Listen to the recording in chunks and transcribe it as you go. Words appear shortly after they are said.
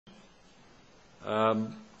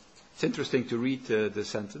It's interesting to read the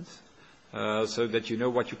sentence so that you know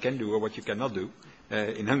what you can do or what you cannot do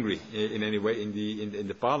in Hungary, in any way, in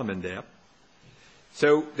the parliament there.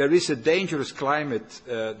 So there is a dangerous climate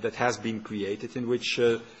that has been created in which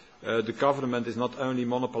the government is not only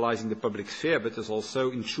monopolizing the public sphere, but is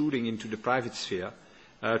also intruding into the private sphere,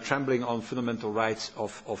 trampling on fundamental rights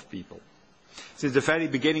of people. Since the very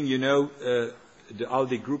beginning, you know, the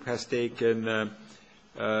ALDE group has taken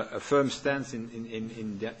a firm stance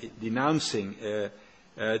in denouncing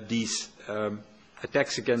these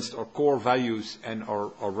attacks against our core values and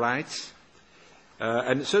our rights.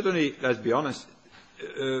 And certainly, let's be honest,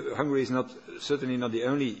 Hungary is certainly not the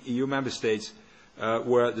only EU member states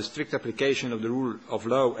where the strict application of the rule of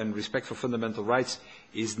law and respect for fundamental rights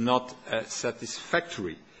is not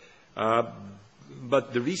satisfactory.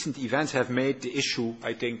 But the recent events have made the issue,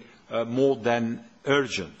 I think, more than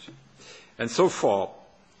urgent. And so far,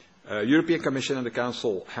 European Commission and the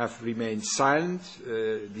Council have remained silent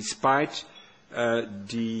despite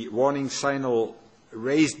the warning signal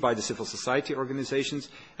raised by the civil society organizations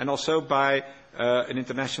and also by an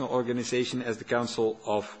international organization as the Council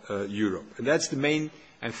of Europe. And that's the main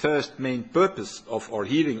and first main purpose of our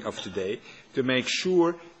hearing of today, to make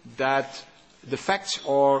sure that the facts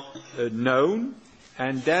are known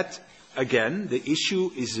and that, again, the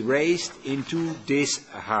issue is raised into this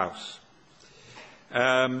House.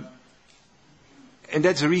 And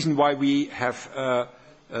that's the reason why we have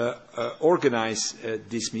organized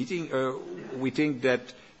this meeting. We think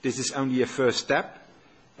that this is only a first step.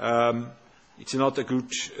 It's not a good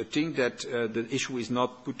thing that the issue is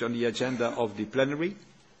not put on the agenda of the plenary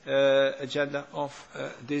agenda of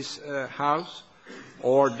this House,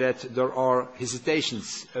 or that there are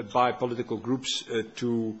hesitations by political groups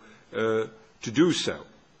to do so.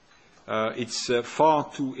 It's far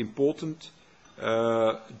too important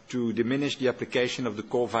to diminish the application of the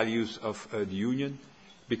core values of the Union,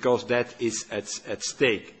 because that is at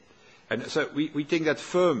stake. And so we think that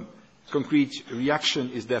firm, concrete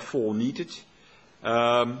reaction is therefore needed.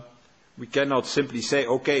 We cannot simply say,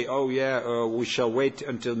 okay, oh yeah, we shall wait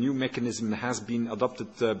until new mechanism has been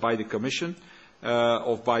adopted by the Commission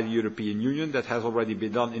or by the European Union. That has already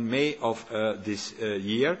been done in May of this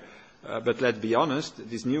year. But let's be honest,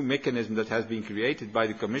 this new mechanism that has been created by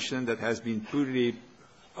the Commission, that has been purely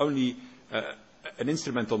only an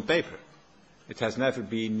instrument on paper. It has never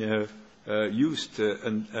been used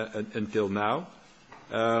until now,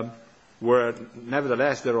 where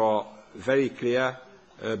nevertheless there are very clear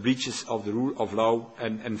breaches of the rule of law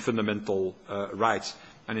and fundamental rights.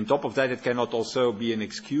 And on top of that, it cannot also be an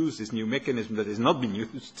excuse, this new mechanism that has not been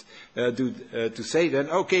used, to say then,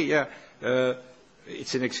 okay, yeah,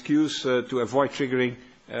 it's an excuse to avoid triggering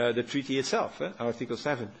the treaty itself, Article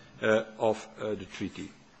 7 of the treaty.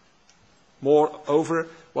 Moreover,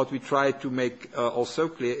 what we try to make also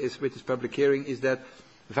clear is with this public hearing is that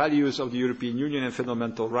values of the European Union and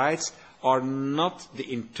fundamental rights are not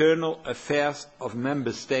the internal affairs of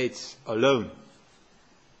member states alone.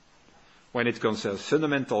 When it concerns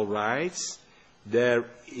fundamental rights, there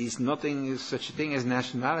is nothing such a thing as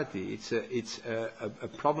nationality. It's a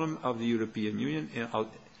problem of the European Union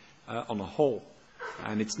on a whole.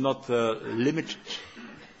 And it's not limited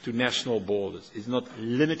to national borders. It's not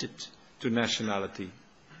limited to nationality.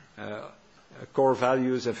 Core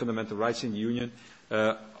values and fundamental rights in the Union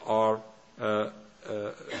are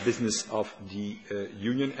business of the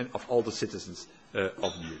Union and of all the citizens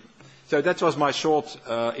of the Union. So that was my short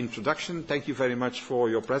introduction. Thank you very much for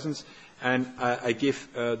your presence. And I give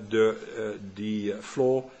the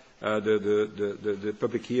floor. The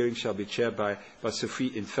public hearing shall be chaired by Sophie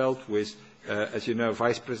in 't Veld, who is, as you know,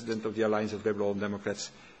 Vice President of the Alliance of Liberal and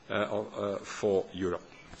Democrats for Europe.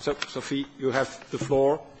 So, Sophie, you have the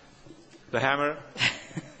floor, the hammer,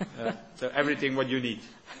 so everything what you need.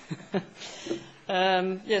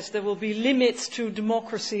 Yes, there will be limits to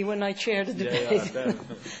democracy when I chair the debate.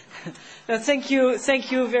 Thank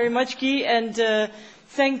you very much, Guy, and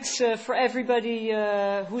thanks for everybody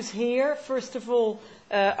who's here. First of all,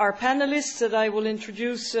 our panelists that I will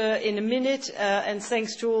introduce in a minute, and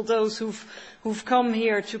thanks to all those who've come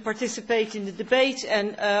here to participate in the debate,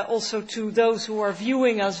 and also to those who are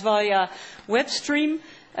viewing us via web stream.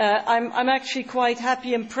 I'm actually quite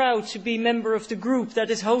happy and proud to be a member of the group that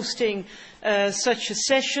is hosting such a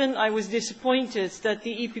session. I was disappointed that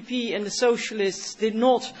the EPP and the Socialists did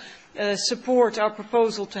not support our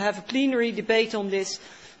proposal to have a plenary debate on this,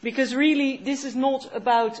 because really this is not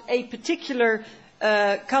about a particular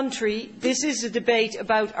country. This is a debate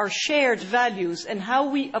about our shared values and how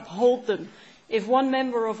we uphold them if one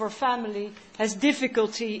member of our family has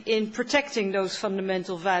difficulty in protecting those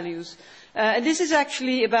fundamental values. And this is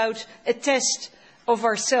actually about a test of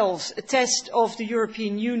ourselves, a test of the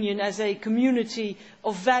European Union as a community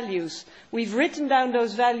of values. We've written down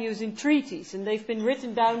those values in treaties, and they've been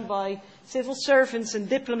written down by civil servants and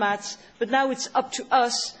diplomats, but now it's up to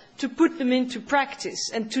us to put them into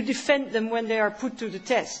practice and to defend them when they are put to the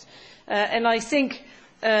test. And I think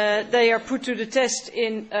they are put to the test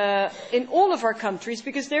in all of our countries,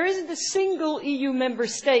 because there isn't a single EU member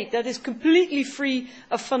state that is completely free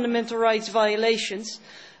of fundamental rights violations.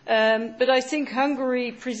 But I think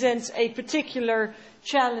Hungary presents a particular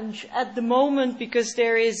challenge at the moment, because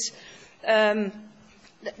there is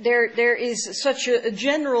such a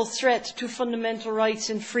general threat to fundamental rights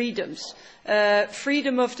and freedoms.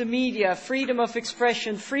 Freedom of the media, freedom of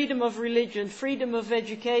expression, freedom of religion, freedom of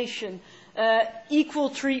education, equal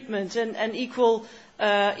treatment and equal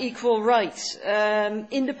rights,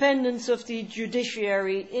 independence of the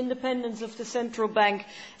judiciary, independence of the central bank.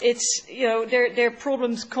 It's, their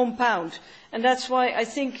problems compound. And that's why I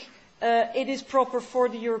think it is proper for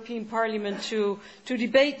the European Parliament to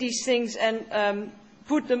debate these things and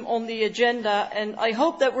put them on the agenda. And I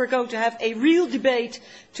hope that we're going to have a real debate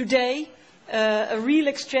today, a real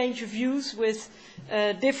exchange of views with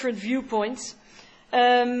different viewpoints.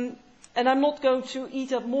 And I'm not going to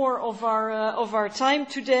eat up more of our time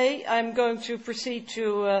today. I'm going to proceed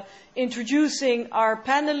to introducing our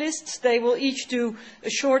panelists. They will each do a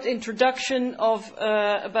short introduction of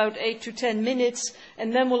about 8 to 10 minutes,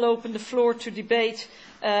 and then we'll open the floor to debate,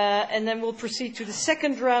 and then we'll proceed to the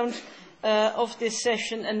second round of this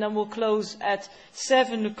session, and then we'll close at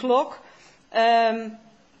 7 o'clock.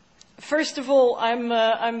 First of all,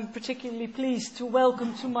 I'm particularly pleased to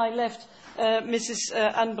welcome to my left Mrs.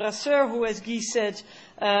 Anne Brasseur, who, as Guy said,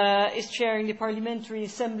 is chairing the Parliamentary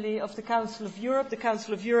Assembly of the Council of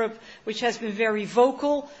Europe, which has been very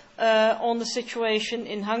vocal on the situation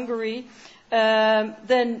in Hungary.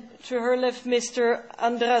 Then to her left, Mr.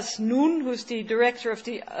 Andras Noon, who is the director of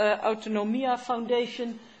the Autonomia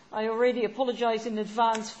Foundation. I already apologize in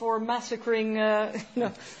advance for massacring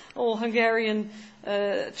all Hungarian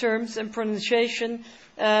terms and pronunciation.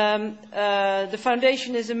 The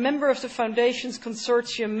foundation is a member of the Foundation's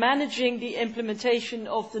consortium managing the implementation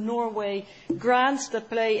of the Norway grants that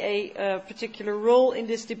play a particular role in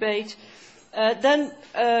this debate. Then,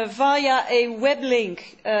 via a web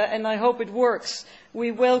link, and I hope it works,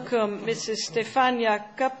 we welcome Mrs. Stefania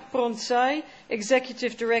Kapronsai,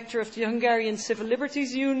 Executive Director of the Hungarian Civil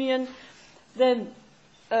Liberties Union. Then,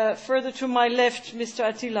 further to my left, Mr.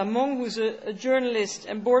 Attila Mong, who is a journalist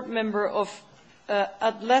and board member of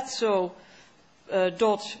Adlatso.hu,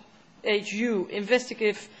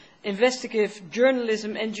 investigative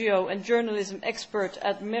journalism NGO and journalism expert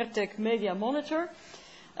at Mertek Media Monitor.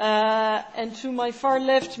 And to my far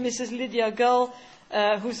left, Mrs. Lydia Gall,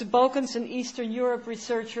 who is a Balkans and Eastern Europe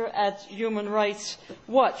researcher at Human Rights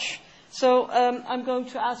Watch. So I'm going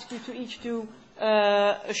to ask you to each do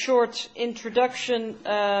a short introduction,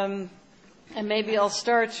 and maybe I'll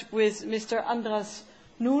start with Mr. Andras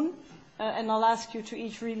Noon. And I'll ask you to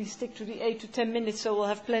each really stick to the 8 to 10 minutes, so we'll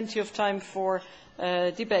have plenty of time for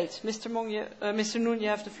debate. Mr. Noon, you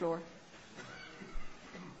have the floor.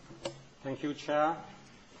 Thank you, Chair.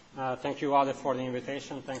 Thank you, ALDE, for the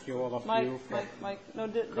invitation. Thank you, all of you, for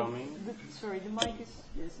coming. Sorry, the mic is,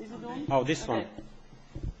 yes, is it on? Oh, this one.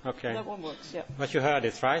 Okay. That one works, yeah. But you heard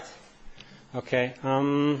it, right? Okay.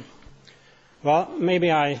 Well,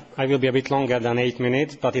 maybe I will be a bit longer than 8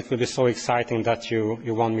 minutes, but it will be so exciting that you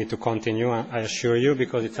want me to continue, I assure you,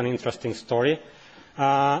 because it's an interesting story.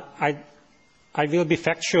 I will be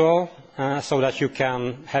factual, so that you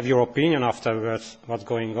can have your opinion afterwards what's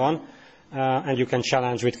going on, and you can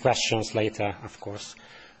challenge with questions later, of course.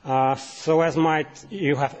 So as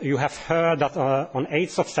you have heard that on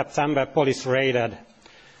 8th of September, police raided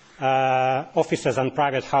offices and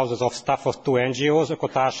private houses of staff of 2 NGOs,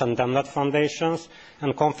 Ökotárs and Demlet foundations,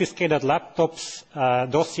 and confiscated laptops,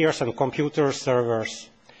 dossiers and computer servers.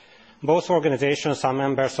 Both organizations are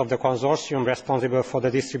members of the consortium responsible for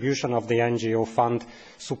the distribution of the NGO fund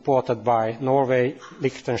supported by Norway,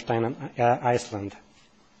 Liechtenstein and Iceland.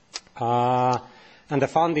 And the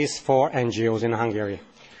fund is for NGOs in Hungary.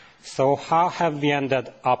 So how have we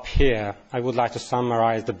ended up here? I would like to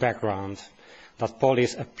summarize the background that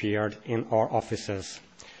police appeared in our offices.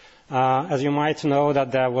 As you might know,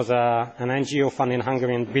 that there was an NGO fund in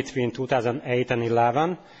Hungary between 2008 and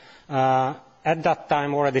 2011. At that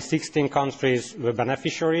time, already 16 countries were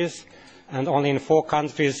beneficiaries, and only in 4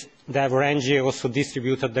 countries there were NGOs who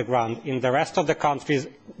distributed the grant. In the rest of the countries,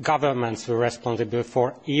 governments were responsible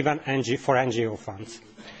for NGO funds.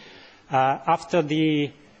 After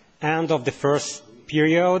the end of the first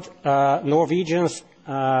period, Norwegians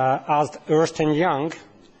asked Ernst & Young,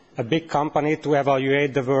 a big company, to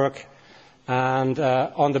evaluate the work, and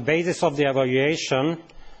on the basis of the evaluation,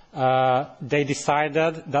 they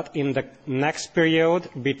decided that in the next period,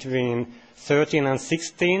 between 13 and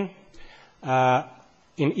 16,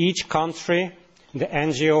 in each country, the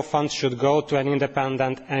NGO funds should go to an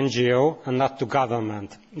independent NGO and not to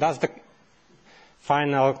government. That's the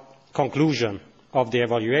final conclusion of the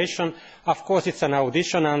evaluation. Of course, it's an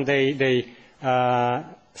audition, and they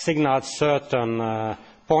signaled certain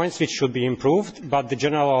points which should be improved, but the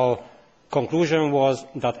general conclusion was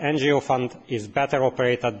that NGO fund is better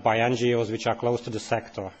operated by NGOs which are close to the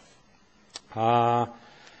sector.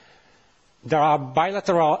 There are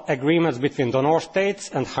bilateral agreements between donor states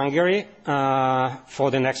and Hungary for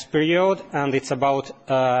the next period, and it's about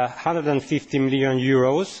 150 million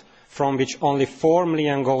euros, from which only 4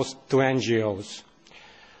 million goes to NGOs.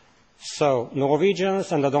 So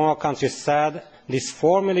Norwegians and the donor countries said this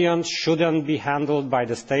 4 million shouldn't be handled by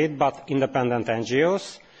the state but independent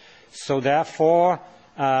NGOs. So therefore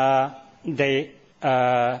they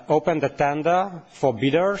opened a tender for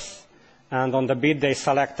bidders, and on the bid they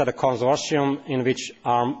selected a consortium in which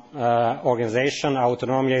our organization,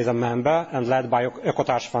 Autonomia, is a member and led by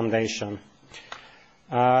Ökotárs Foundation.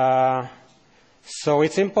 So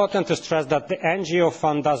it's important to stress that the NGO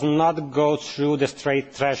fund does not go through the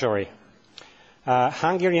state treasury.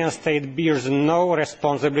 Hungarian state bears no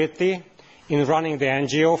responsibility in running the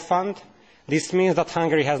NGO fund. This means that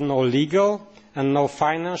Hungary has no legal and no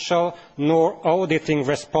financial nor auditing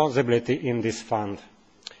responsibility in this fund.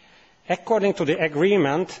 According to the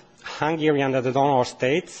agreement, Hungary and the donor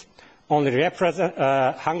states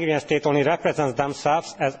Hungarian state only represents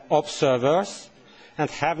themselves as observers and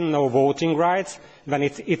have no voting rights when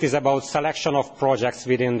it is about selection of projects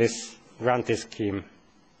within this grantee scheme.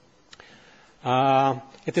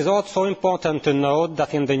 It is also important to note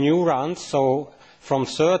that in the new round, so from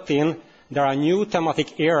 13, there are new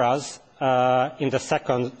thematic areas in the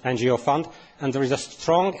second NGO fund, and there is a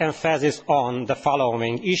strong emphasis on the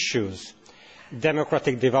following issues: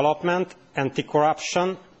 democratic development,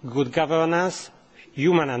 anti-corruption, good governance,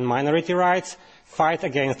 human and minority rights, fight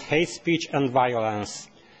against hate speech and violence.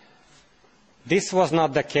 This was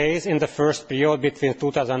not the case in the first period between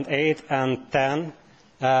 2008 and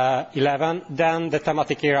 11. Then the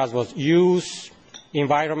thematic areas was youth,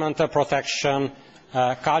 environmental protection,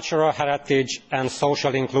 cultural heritage and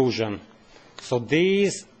social inclusion. So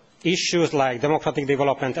these issues like democratic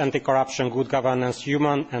development, anti-corruption, good governance,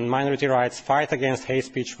 human and minority rights, fight against hate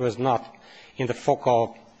speech was not in the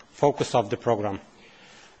focus of the program.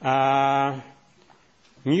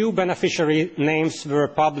 New beneficiary names were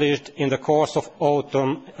published in the course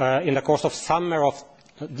of summer of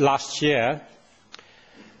last year,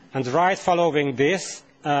 and right following this,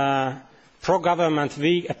 pro-government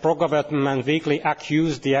weekly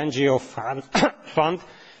accused the NGO fund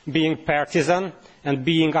being partisan and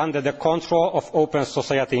being under the control of Open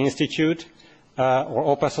Society Institute or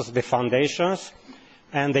Open Society Foundations,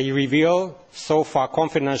 and they reveal so far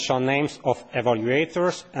confidential names of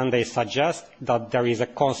evaluators, and they suggest that there is a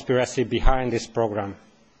conspiracy behind this program.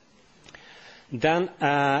 Then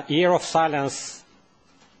a year of silence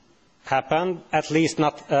happened, at least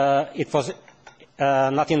not, it was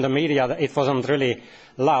not in the media, it wasn't really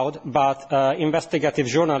loud, but investigative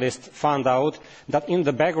journalists found out that in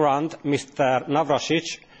the background, Mr.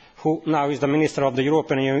 Navracsics, who now is the Minister of the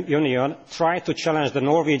European Union, tried to challenge the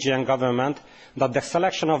Norwegian government that the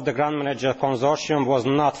selection of the Grand Manager Consortium was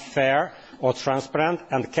not fair or transparent,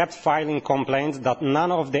 and kept filing complaints that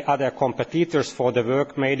none of the other competitors for the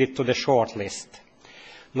work made it to the shortlist.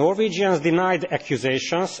 Norwegians denied the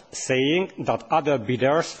accusations, saying that other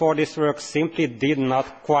bidders for this work simply did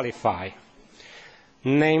not qualify.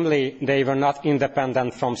 Namely, they were not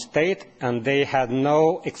independent from state and they had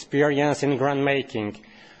no experience in grant making.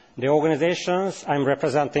 The organizations I'm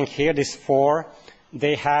representing here, these four,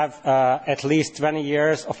 they have at least 20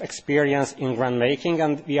 years of experience in grant making,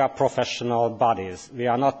 and we are professional bodies. We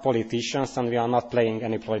are not politicians and we are not playing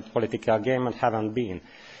any political game and haven't been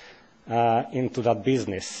into that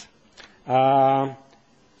business.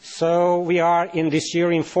 So we are in this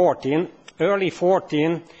year in 14, early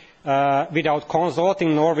 14, without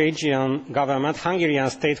consulting Norwegian government, Hungarian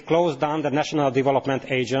state closed down the National Development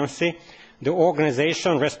Agency, the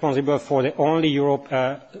organization responsible for the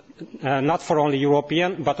not for only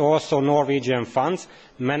European but also Norwegian funds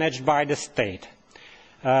managed by the state.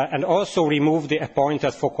 and also remove the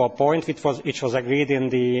appointed focal point, which was agreed in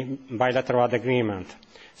the bilateral agreement.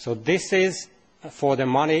 So this is for the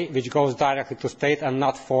money which goes directly to state and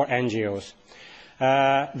not for NGOs.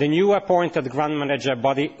 The new appointed grant manager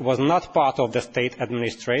body was not part of the state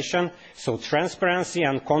administration, so transparency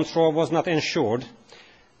and control was not ensured.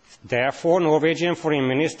 Therefore, Norwegian Foreign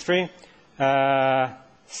Ministry,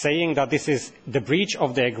 saying that this is the breach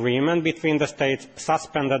of the agreement between the states,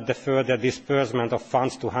 suspended the further disbursement of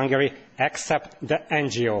funds to Hungary, except the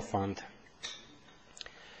NGO fund.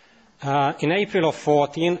 In April of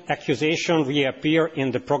 2014, accusations reappeared in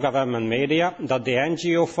the pro-government media that the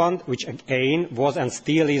NGO fund, which again was and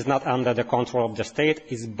still is not under the control of the state,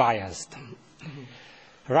 is biased.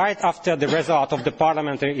 Right after the result of the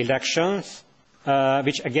parliamentary elections,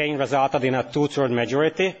 which again resulted in a two-thirds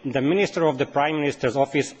majority, the Minister of the Prime Minister's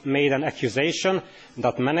office made an accusation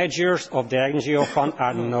that managers of the NGO fund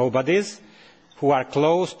are nobodies, who are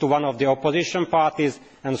close to one of the opposition parties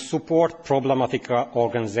and support problematic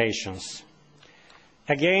organizations.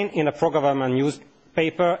 Again, in a pro-government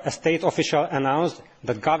newspaper, a state official announced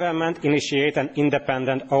that government initiate an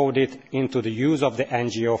independent audit into the use of the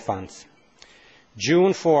NGO funds.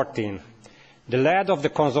 June 14. The lead of the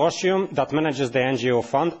consortium that manages the NGO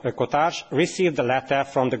fund, Ökotárs, received a letter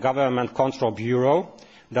from the Government Control Bureau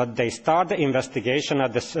that they start the investigation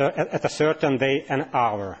at a certain day and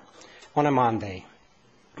hour, on a Monday.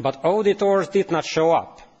 But auditors did not show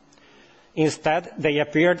up. Instead, they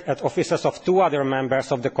appeared at offices of two other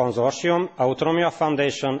members of the consortium, Autonomia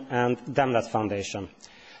Foundation and Demlet Foundation.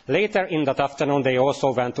 Later in that afternoon, they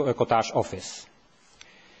also went to Ökotárs' office.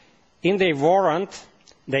 In their warrant,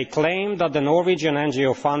 they claim that the Norwegian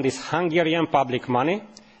NGO fund is Hungarian public money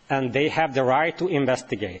and they have the right to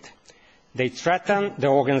investigate. They threaten the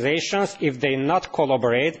organizations if they not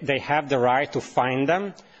collaborate, they have the right to fine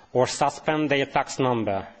them or suspend their tax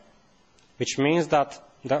number, which means that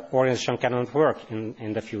the organization cannot work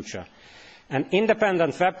in the future. An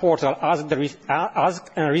independent web portal asked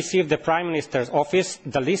and received the Prime Minister's office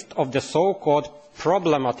the list of the so-called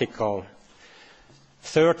problematical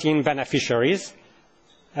 13 beneficiaries.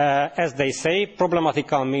 As they say,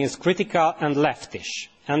 problematical means critical and leftish.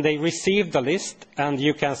 And they received the list, and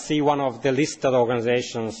you can see one of the listed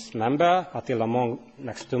organizations' member, Attila Monk,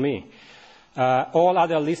 next to me. All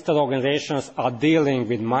other listed organizations are dealing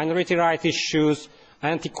with minority rights issues,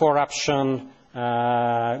 anti-corruption,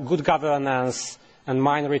 good governance, and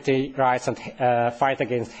minority rights and fight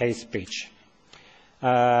against hate speech.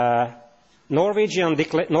 Norwegians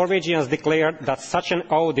declared that such an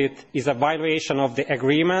audit is a violation of the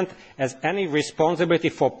agreement, as any responsibility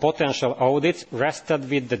for potential audits rested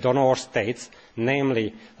with the donor states,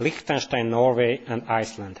 namely Liechtenstein, Norway and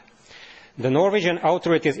Iceland. The Norwegian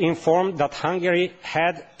authorities informed that Hungary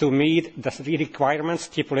had to meet the requirements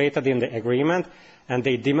stipulated in the agreement, and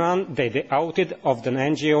they demand that the audit of the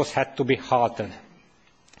NGOs had to be halted.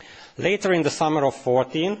 Later in the summer of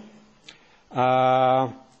 2014,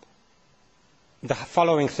 the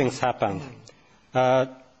following things happened.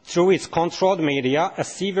 Through its controlled media, a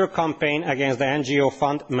severe campaign against the NGO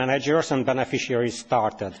fund managers and beneficiaries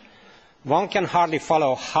started. One can hardly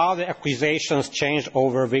follow how the accusations changed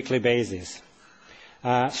over a weekly basis.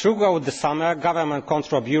 Throughout the summer, Government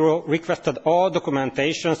Control Bureau requested all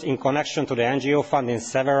documentations in connection to the NGO fund in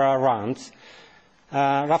several rounds.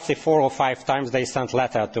 Roughly 4 or 5 times they sent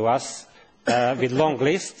letters to us with long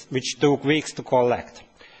lists, which took weeks to collect.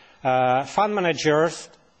 Fund managers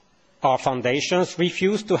or foundations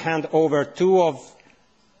refused to hand over 2 of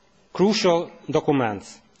crucial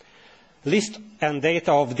documents. List and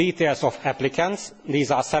data of details of applicants,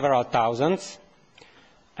 these are several thousands,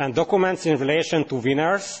 and documents in relation to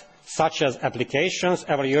winners, such as applications,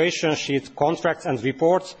 evaluation sheets, contracts and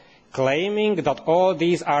reports, claiming that all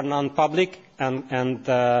these are non-public and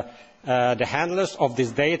the handlers of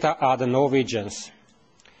this data are the Norwegians.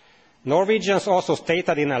 Norwegians also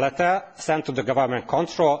stated in a letter sent to the government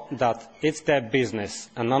control that it's their business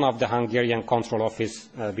and none of the Hungarian control office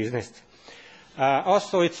business.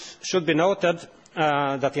 Also, it should be noted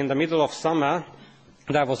that in the middle of summer,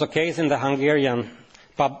 there was a case in the Hungarian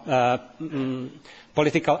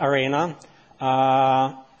political arena.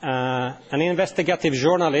 An investigative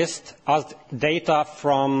journalist asked data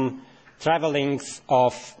from travellings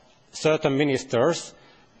of certain ministers,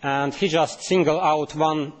 and he just singled out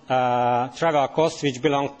one travel cost which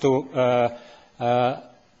belonged to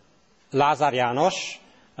Lázár János,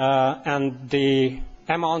 and the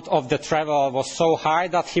amount of the travel was so high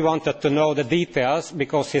that he wanted to know the details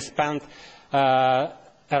because he spent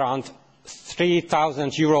around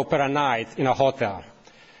 €3,000 per night in a hotel.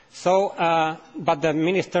 So, but the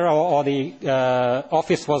minister or the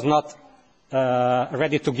office was not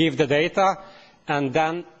ready to give the data, and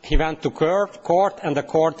then he went to court, and the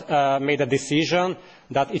court made a decision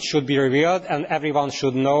that it should be revealed and everyone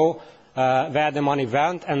should know where the money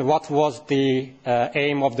went and what was the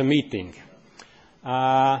aim of the meeting.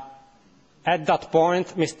 At that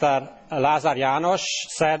point, Mr. Lázár János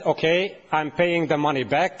said, okay, I'm paying the money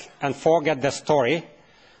back and forget the story.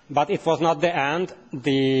 But it was not the end.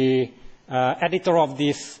 The editor of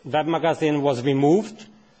this web magazine was removed.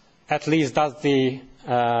 At least that's the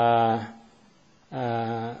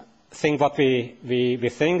thing what we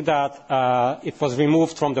think, that it was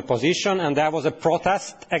removed from the position, and there was a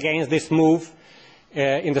protest against this move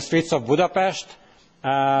in the streets of Budapest.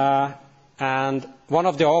 And one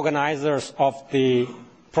of the organizers of the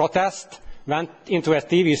protest went into a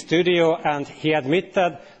TV studio and he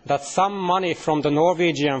admitted that some money from the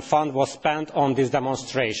Norwegian fund was spent on this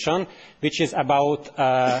demonstration, which is about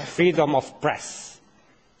freedom of press.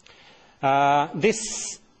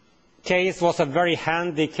 This case was a very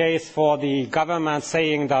handy case for the government,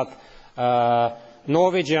 saying that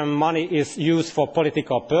Norwegian money is used for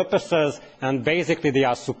political purposes and basically they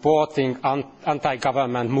are supporting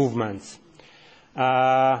anti-government movements.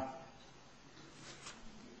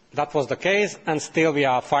 That was the case, and still we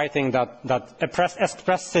are fighting that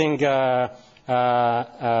expressing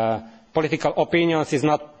political opinions is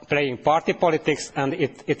not playing party politics, and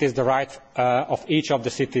it is the right of each of the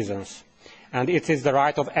citizens. And it is the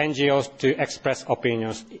right of NGOs to express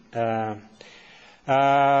opinions.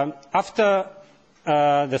 After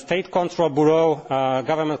the State Control Bureau,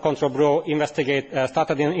 Government Control Bureau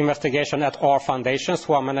started an investigation at our foundations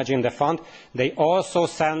who are managing the fund, they also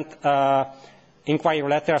sent inquiry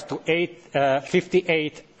letters to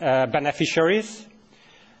 58 beneficiaries,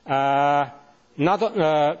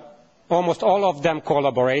 almost all of them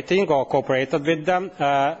collaborating or cooperated with them.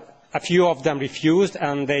 A few of them refused,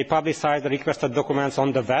 and they publicized the requested documents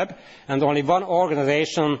on the web, and only one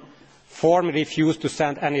organization formally refused to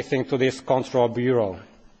send anything to this Control Bureau.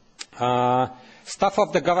 Staff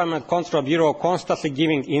of the Government Control Bureau constantly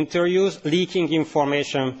giving interviews, leaking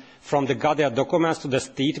information from the gathered documents to the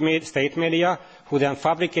state media, who then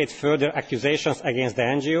fabricate further accusations against the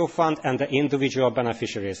NGO fund and the individual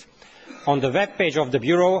beneficiaries. On the web page of the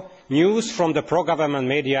Bureau, news from the pro-government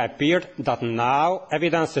media appeared that now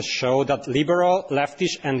evidences show that liberal,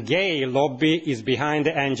 leftish and gay lobby is behind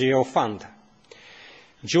the NGO fund.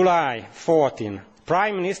 July 14.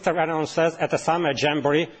 Prime Minister announces at a summer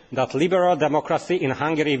jamboree that liberal democracy in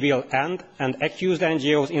Hungary will end and accused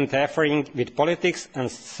NGOs interfering with politics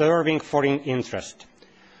and serving foreign interest.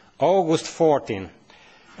 August 14.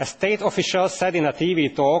 A state official said in a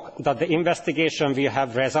TV talk that the investigation will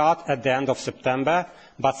have results at the end of September,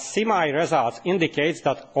 but semi-results indicates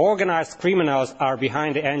that organized criminals are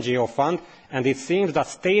behind the NGO fund, and it seems that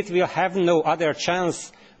state will have no other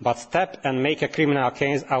chance but step and make a criminal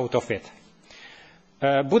case out of it.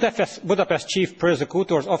 Budapest Chief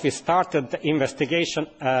Prosecutor's Office started the investigation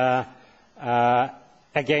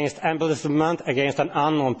against embezzlement against an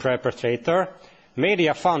unknown perpetrator.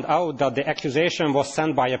 Media found out that the accusation was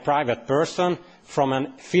sent by a private person from a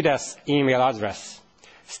Fidesz email address.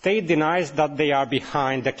 State denies that they are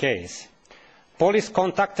behind the case. Police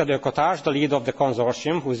contacted Cottage, the lead of the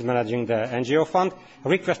consortium who is managing the NGO fund,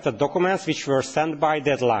 requested documents which were sent by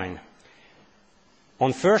deadline.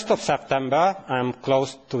 On 1st of September, I am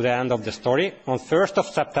close to the end of the story, on 1st of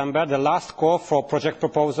September the last call for project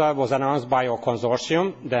proposal was announced by our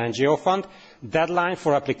consortium, the NGO fund. Deadline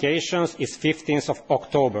for applications is 15th of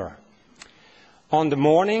October. On the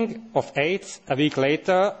morning of 8th, a week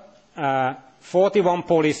later, 41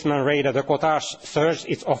 policemen raided the Cottage, searched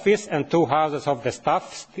its office and 2 houses of the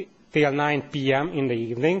staff till 9 p.m. in the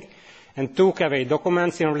evening, and took away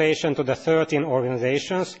documents in relation to the 13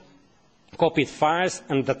 organizations, copied files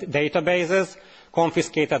and databases,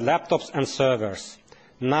 confiscated laptops and servers.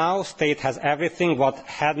 Now, state has everything what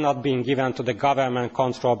had not been given to the Government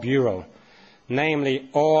Control Bureau, namely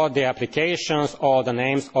all the applications, all the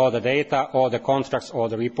names, all the data, all the contracts, all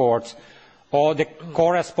the reports, all the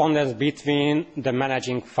correspondence between the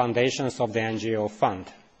managing foundations of the NGO fund.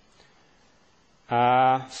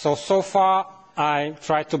 So far, I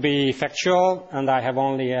tried to be factual, and I have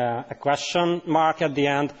only a question mark at the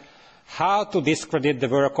end. How to discredit the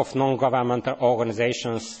work of non-governmental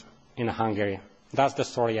organizations in Hungary? That's the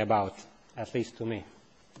story about, at least to me.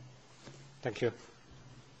 Thank you.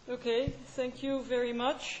 Okay, thank you very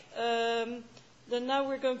much. Then now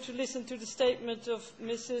we're going to listen to the statement of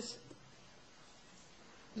Mrs.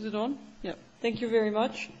 Is it on? Yeah. Thank you very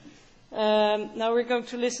much. Now we're going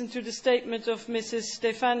to listen to the statement of Mrs.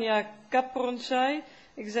 Stefania Kapronsai,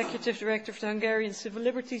 Executive Director of the Hungarian Civil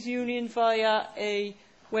Liberties Union, via a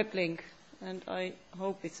web link. And I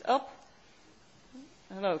hope it's up.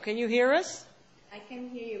 Hello, can you hear us? I can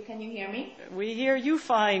hear you. Can you hear me? We hear you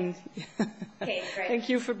fine. Okay, great. Thank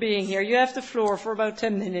you for being here. You have the floor for about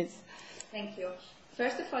 10 minutes. Thank you.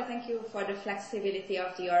 First of all, thank you for the flexibility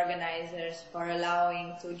of the organizers for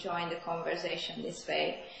allowing to join the conversation this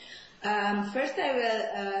way. First, I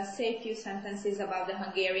will say a few sentences about the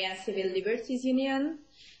Hungarian Civil Liberties Union,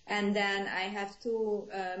 and then I have two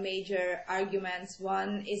major arguments.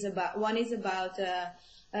 One is about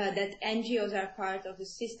that NGOs are part of the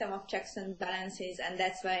system of checks and balances, and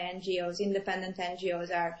that's why NGOs, independent NGOs,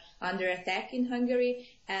 are under attack in Hungary.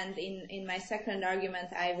 And in my second argument,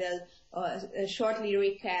 I will shortly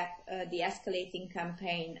recap the escalating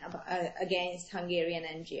campaign against Hungarian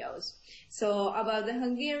NGOs. So about the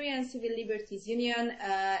Hungarian Civil Liberties Union,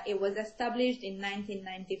 it was established in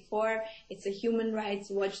 1994. It's a human rights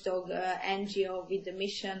watchdog NGO with the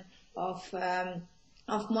mission of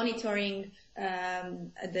monitoring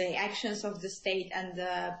the actions of the state and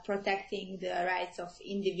protecting the rights of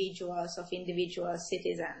individual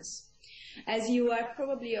citizens. As you are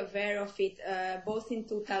probably aware of it, both in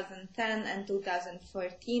 2010 and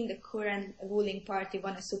 2014, the current ruling party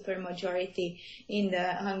won a supermajority in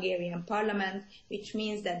the Hungarian parliament, which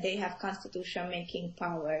means that they have constitution-making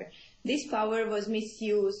power. This power was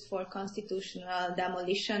misused for constitutional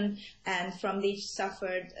demolition, and from this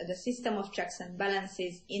suffered the system of checks and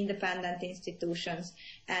balances, independent institutions,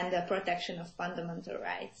 and the protection of fundamental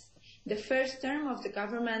rights. The first term of the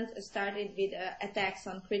government started with attacks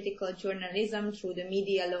on critical journalism through the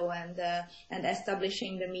media law and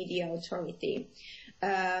establishing the media authority.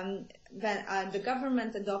 When the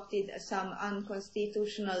government adopted some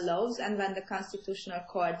unconstitutional laws, and when the Constitutional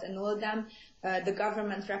Court annulled them, the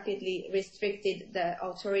government rapidly restricted the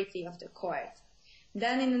authority of the court.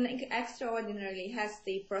 Then, in an extraordinarily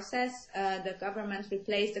hasty process, the government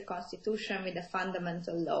replaced the constitution with a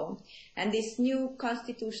fundamental law. And this new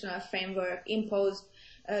constitutional framework imposed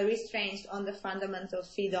restraints on the fundamental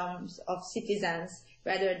freedoms of citizens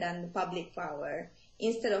rather than the public power.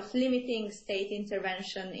 Instead of limiting state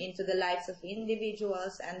intervention into the lives of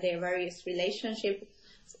individuals and their various relationships,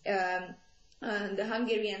 the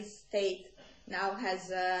Hungarian state now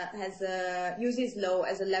uses law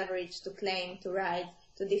as a leverage to claim to right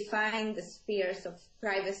to define the spheres of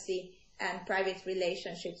privacy and private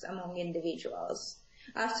relationships among individuals.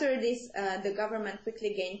 After this, the government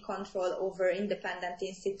quickly gained control over independent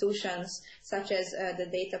institutions such as the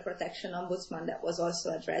Data Protection Ombudsman that was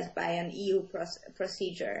also addressed by an EU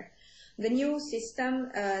procedure. The new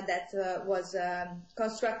system that was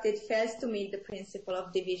constructed fails to meet the principle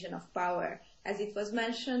of division of power. As it was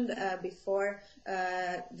mentioned before,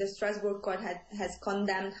 the Strasbourg Court has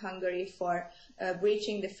condemned Hungary for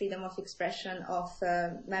breaching the freedom of expression of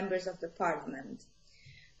members of the parliament.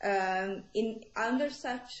 Under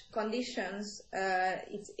such conditions,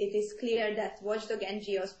 it is clear that watchdog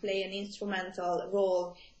NGOs play an instrumental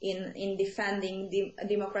role in defending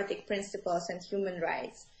democratic principles and human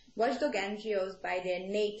rights. Watchdog NGOs, by their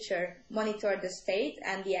nature, monitor the state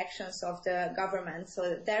and the actions of the government.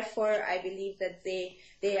 So therefore, I believe that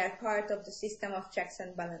they are part of the system of checks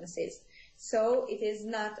and balances. So it is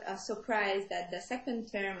not a surprise that the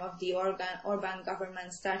second term of the Orbán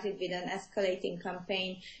government started with an escalating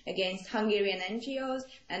campaign against Hungarian NGOs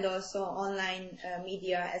and also online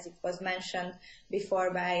media, as it was mentioned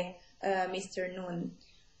before by Mr. Nun.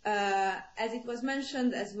 As it was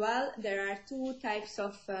mentioned as well, there are two types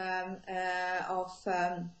of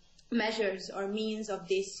measures or means of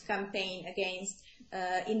this campaign against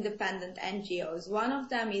independent NGOs. One of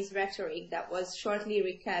them is rhetoric that was shortly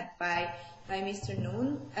recapped by Mr.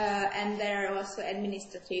 Nun, and there are also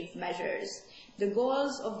administrative measures. The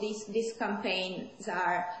goals of these campaigns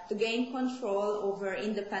are to gain control over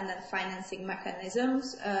independent financing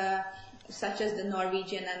mechanisms, such as the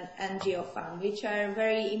Norwegian and NGO Fund, which are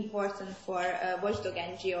very important for watchdog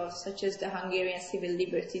NGOs, such as the Hungarian Civil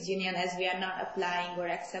Liberties Union, as we are not applying or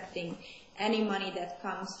accepting any money that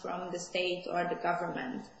comes from the state or the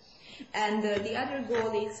government. And the other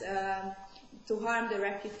goal is to harm the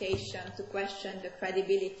reputation, to question the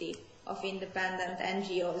credibility of independent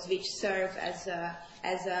NGOs, which serve as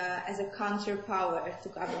a counterpower to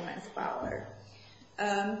government power.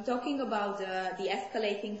 Talking about the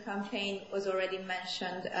escalating campaign was already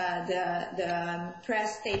mentioned, the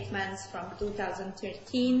press statements from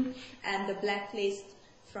 2013 and the blacklist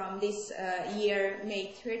from this year,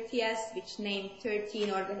 May 30th, which named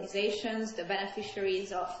 13 organizations, the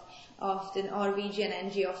beneficiaries of the Norwegian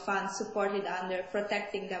NGO fund supported under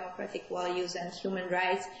Protecting Democratic Values and Human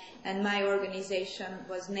Rights, and my organization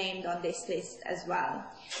was named on this list as well.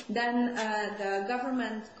 Then the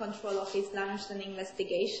Government Control Office launched an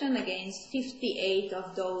investigation against 58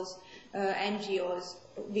 of those NGOs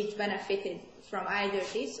which benefited from either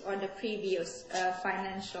this or the previous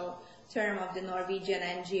financial term of the Norwegian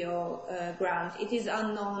NGO grant. It is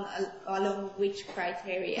unknown along which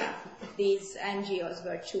criteria these NGOs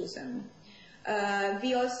were chosen.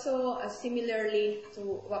 We also, similarly to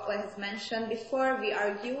what was mentioned before, we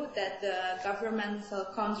argue that the Governmental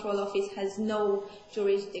Control Office has no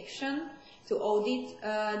jurisdiction to audit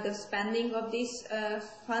the spending of these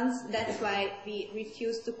funds. That's why we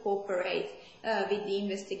refuse to cooperate with the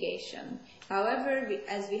investigation. However,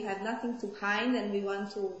 as we have nothing to hide and we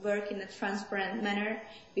want to work in a transparent manner,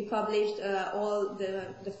 we published all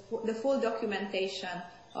the full documentation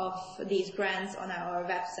of these grants on our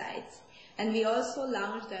website. And we also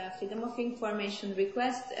launched a Freedom of Information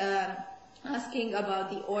request asking about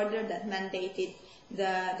the order that mandated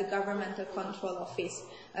the Governmental Control Office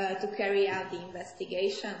to carry out the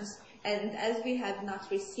investigations. And as we have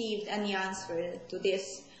not received any answer to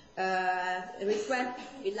this request,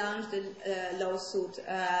 we launched a lawsuit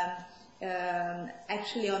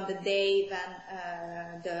actually on the day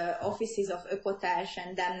when the offices of Ökotárs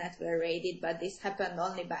and Demnet were raided, but this happened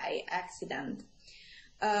only by accident.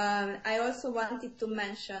 I also wanted to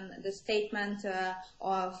mention the statement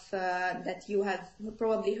that you have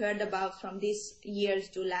probably heard about from this year's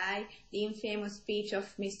July, the infamous speech of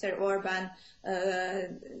Mr. Orban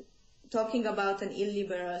talking about an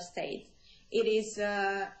illiberal state. It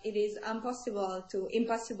is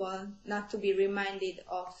impossible not to be reminded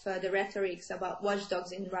of the rhetorics about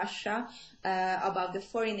watchdogs in Russia, about the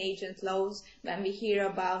foreign agent laws, when we hear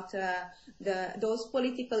about those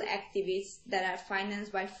political activists that are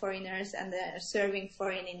financed by foreigners and that are serving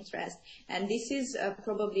foreign interests. And this is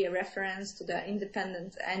probably a reference to the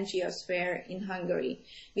independent NGO sphere in Hungary,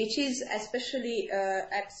 which is especially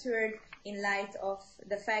absurd in light of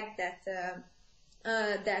the fact that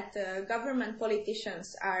government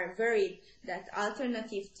politicians are worried that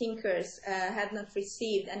alternative thinkers have not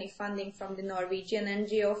received any funding from the Norwegian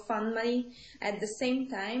NGO fund money. At the same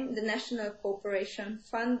time, the National Cooperation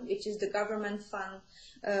Fund, which is the government fund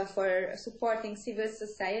for supporting civil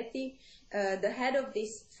society, the head of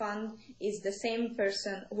this fund is the same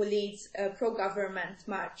person who leads pro-government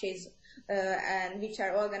marches and which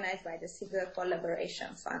are organized by the Civil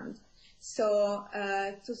Collaboration Fund. So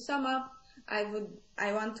to sum up, I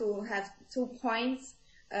want to have 2 points.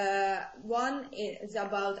 One is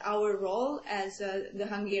about our role as the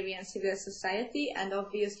Hungarian civil society, and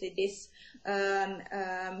obviously this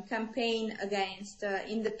campaign against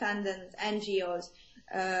independent NGOs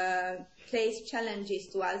place challenges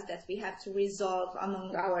to us that we have to resolve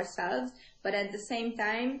among ourselves. But at the same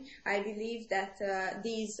time, I believe that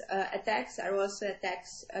these attacks are also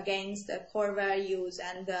attacks against the core values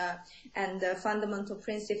and the fundamental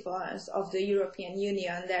principles of the European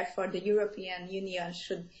Union. Therefore, the European Union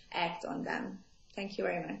should act on them. Thank you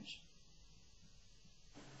very much.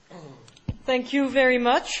 Thank you very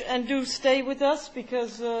much, and do stay with us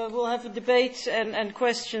because we'll have a debate and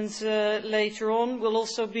questions later on. We'll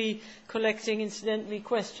also be collecting, incidentally,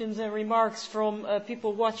 questions and remarks from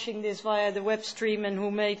people watching this via the web stream and who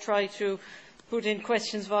may try to put in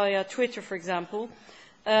questions via Twitter, for example.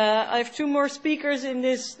 I have 2 more speakers in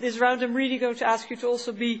this round. I'm really going to ask you to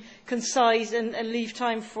also be concise and leave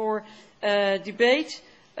time for debate.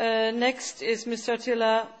 Next is Mr.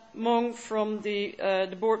 Attila Mong from the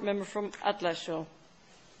board member from Atlasho.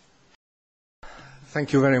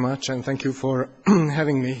 Thank you very much, and thank you for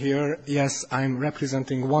having me here. Yes, I'm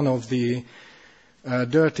representing one of the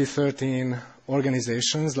Dirty 13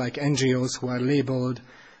 organizations, like NGOs, who are labeled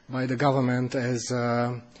by the government as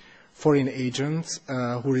foreign agents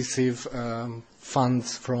who receive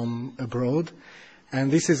funds from abroad. And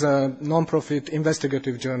this is a non-profit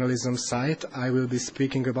investigative journalism site I will be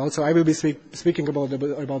speaking about. So I will be speaking about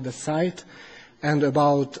the site and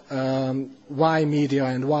about why media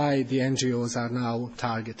and why the NGOs are now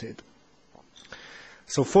targeted.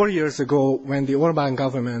 So 4 years ago, when the Orbán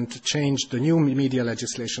government changed the new media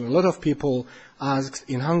legislation, a lot of people asked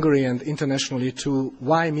in Hungary and internationally too,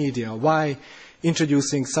 why media? Why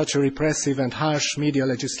introducing such a repressive and harsh media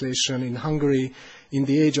legislation in Hungary in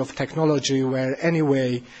the age of technology, where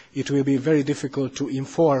anyway it will be very difficult to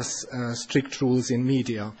enforce strict rules in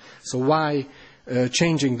media. So why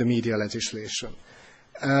changing the media legislation?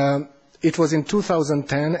 it was in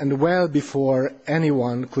 2010, and well before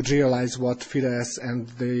anyone could realize what Fidesz and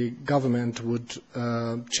the government would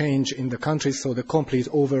change in the country, so the complete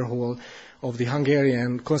overhaul of the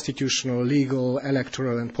Hungarian constitutional, legal,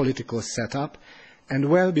 electoral and political setup, and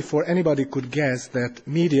well before anybody could guess that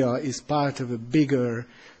media is part of a bigger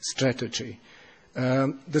strategy.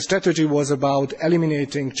 The strategy was about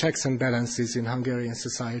eliminating checks and balances in Hungarian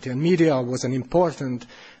society, and media was an important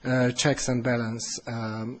checks and balance,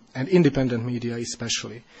 and independent media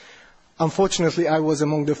especially. Unfortunately, I was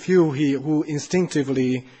among the few who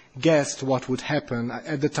instinctively guessed what would happen.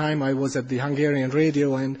 At the time, I was at the Hungarian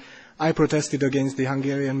radio, and I protested against the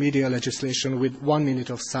Hungarian media legislation with 1 minute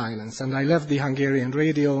of silence, and I left the Hungarian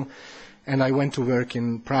radio and I went to work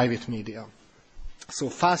in private media. So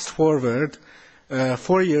fast forward,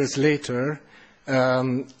 4 years later,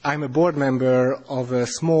 I'm a board member of a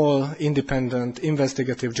small independent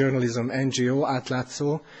investigative journalism NGO,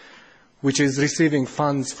 ALDE, which is receiving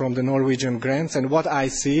funds from the Norwegian grants, and what I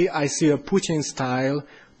see a Putin-style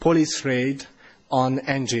police raid on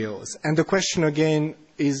NGOs. And the question again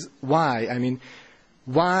is why? I mean,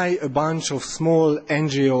 why a bunch of small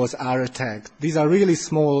NGOs are attacked? These are really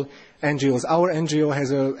small NGOs. Our NGO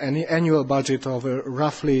has an annual budget of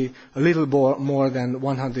roughly a little more than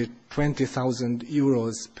 120,000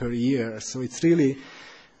 euros per year. So it's really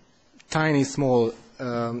tiny, small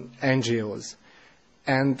NGOs.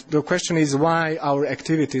 And the question is why our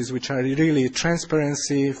activities, which are really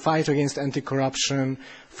transparency, fight against anti-corruption,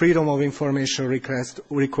 freedom of information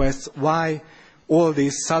requests, why all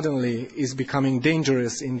this suddenly is becoming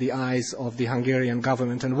dangerous in the eyes of the Hungarian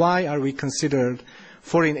government, and why are we considered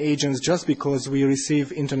foreign agents just because we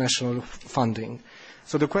receive international funding?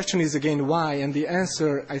 So the question is again why, and the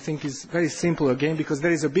answer I think is very simple again, because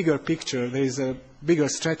there is a bigger picture, there is a bigger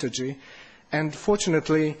strategy, and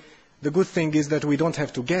fortunately the good thing is that we don't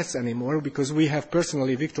have to guess anymore, because we have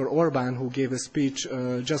personally Viktor Orbán, who gave a speech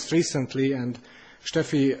just recently, and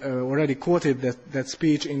Steffi already quoted that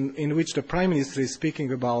speech in which the Prime Minister is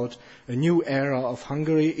speaking about a new era of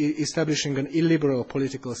Hungary, establishing an illiberal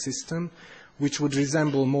political system which would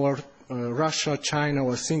resemble more Russia, China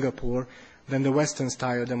or Singapore than the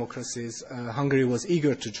Western-style democracies Hungary was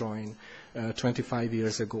eager to join 25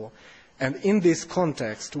 years ago. And in this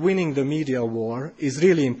context, winning the media war is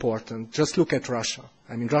really important. Just look at Russia.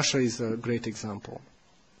 I mean, Russia is a great example.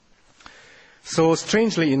 So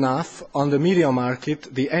strangely enough, on the media market,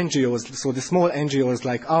 the NGOs, so the small NGOs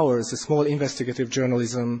like ours, the small investigative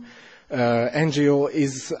journalism NGO,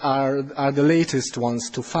 are the latest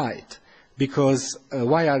ones to fight. Because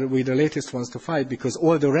why are we the latest ones to fight? Because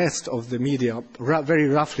all the rest of the media, very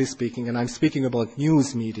roughly speaking, and I'm speaking about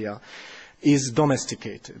news media, is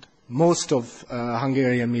domesticated. Most of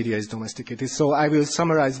Hungarian media is domesticated. So I will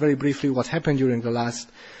summarize very briefly what happened during the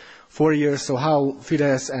last 4 years, so how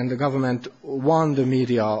Fidesz and the government won the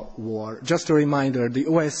media war. Just a reminder, the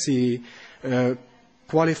OSCE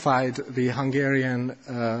qualified the Hungarian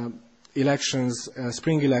elections,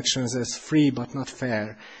 spring elections, as free but not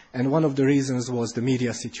fair, and one of the reasons was the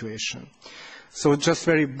media situation. So just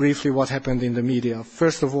very briefly what happened in the media.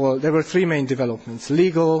 First of all, there were three main developments: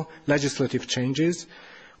 legal, legislative changes,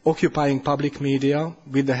 occupying public media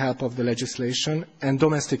with the help of the legislation, and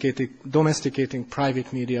domesticating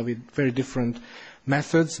private media with very different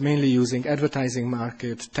methods, mainly using advertising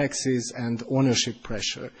market, taxes and ownership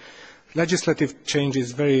pressure. Legislative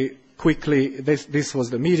changes very quickly, this was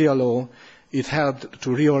the media law. It helped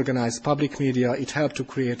to reorganize public media, it helped to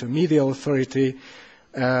create a media authority,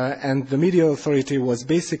 and the media authority was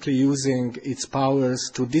basically using its powers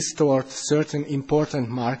to distort certain important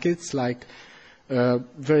markets, like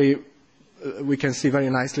we can see very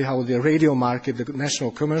nicely how the radio market, the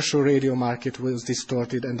national commercial radio market, was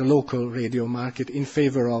distorted, and the local radio market in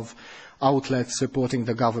favor of outlets supporting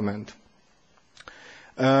the government.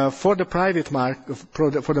 For the private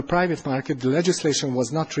market, the legislation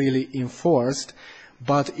was not really enforced,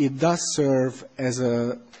 but it does serve as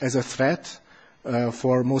a threat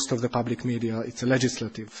for most of the public media. It's a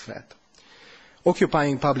legislative threat.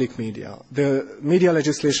 Occupying public media. The media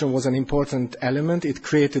legislation was an important element. It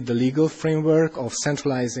created the legal framework of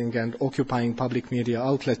centralizing and occupying public media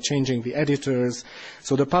outlets, changing the editors.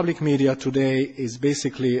 So the public media today is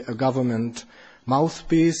basically a government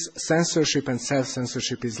mouthpiece. Censorship and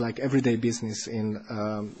self-censorship is like everyday business in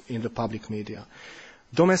the public media.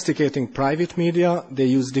 Domesticating private media, they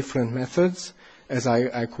use different methods, as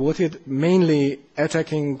I quoted, mainly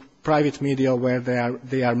attacking private media where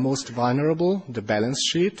they are most vulnerable, the balance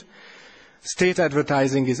sheet. State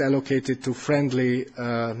advertising is allocated to friendly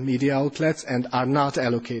media outlets and are not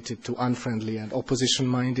allocated to unfriendly and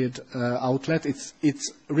opposition-minded outlets.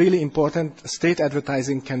 It's really important. State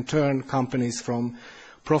advertising can turn companies from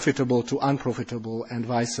profitable to unprofitable and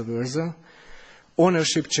vice versa.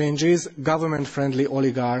 Ownership changes. Government-friendly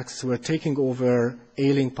oligarchs were taking over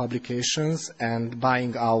ailing publications and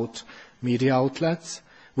buying out media outlets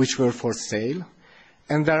which were for sale.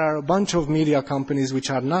 And there are a bunch of media companies which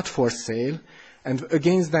are not for sale, and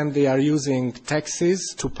against them they are using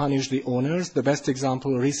taxes to punish the owners. The best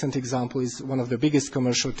example, a recent example, is one of the biggest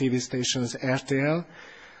commercial TV stations, RTL,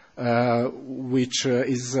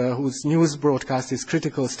 whose news broadcast is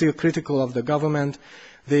still critical of the government.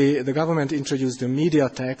 The government introduced a media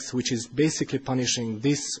tax, which is basically punishing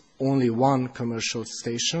this only one commercial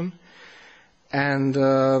station. And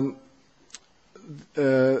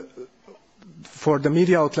for the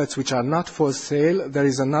media outlets which are not for sale, there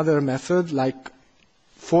is another method, like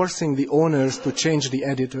forcing the owners to change the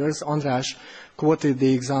editors. András quoted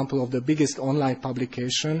the example of the biggest online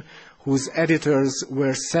publication, whose editors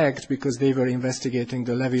were sacked because they were investigating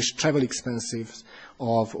the lavish travel expenses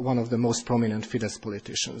of one of the most prominent Fidesz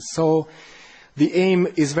politicians. So the aim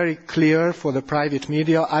is very clear for the private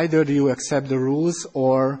media. Either you accept the rules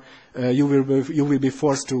or you will be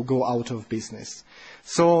forced to go out of business.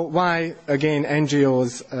 So why, again,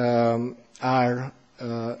 NGOs are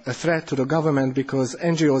a threat to the government? Because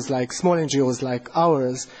NGOs small NGOs like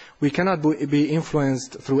ours, we cannot be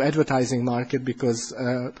influenced through advertising market because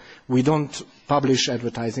we don't publish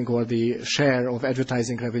advertising, or the share of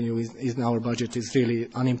advertising revenue in our budget is really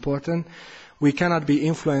unimportant. We cannot be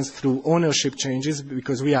influenced through ownership changes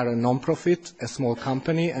because we are a non-profit, a small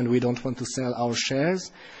company, and we don't want to sell our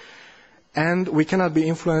shares. And we cannot be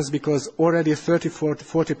influenced because already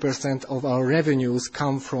 30–40% of our revenues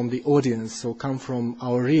come from the audience, so come from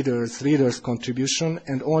our readers' contribution,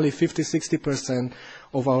 and only 50–60%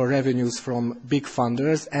 of our revenues from big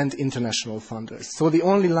funders and international funders. So the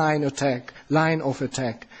only line of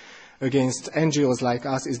attack against NGOs like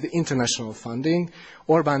us is the international funding.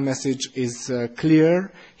 Orban's message is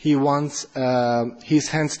clear. He wants his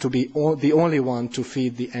hands to be the only one to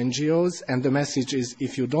feed the NGOs, and the message is,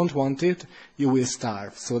 if you don't want it, you will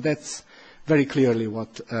starve. So that's very clearly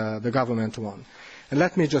what the government wants. And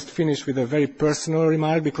let me just finish with a very personal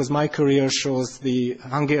remark, because my career shows the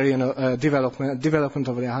Hungarian development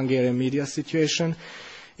of the Hungarian media situation.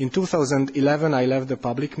 In 2011, I left the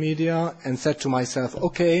public media and said to myself,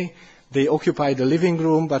 okay, they occupy the living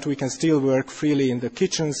room, but we can still work freely in the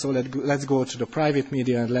kitchen, so let's go to the private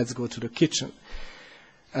media and let's go to the kitchen.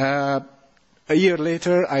 A year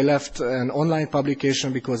later, I left an online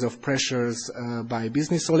publication because of pressures by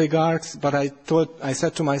business oligarchs, but I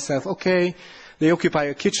said to myself, okay, they occupy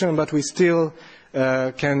a kitchen, but we still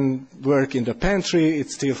can work in the pantry,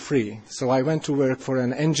 it's still free. So I went to work for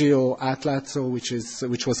an NGO, Átlátszó,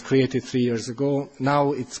 which was created 3 years ago.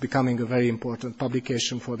 Now it's becoming a very important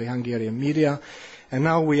publication for the Hungarian media. And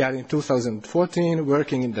now we are in 2014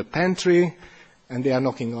 working in the pantry, and they are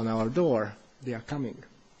knocking on our door. They are coming.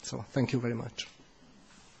 So thank you very much.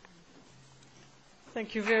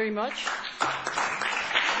 Thank you very much.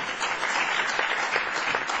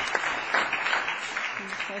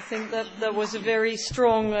 I think that was a very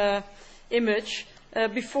strong image.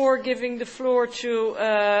 Before giving the floor to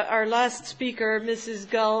our last speaker, Mrs.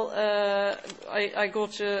 Gall, I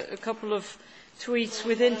got a couple of tweets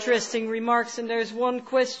with interesting remarks, and there's one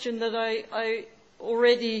question that I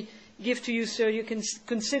already give to you, so you can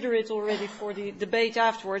consider it already for the debate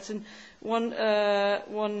afterwards. And one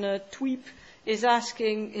tweep is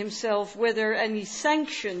asking himself whether any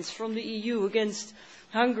sanctions from the EU against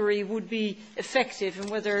Hungary would be effective, and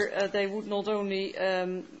whether they would not only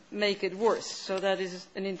make it worse. So that is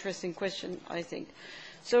an interesting question, I think.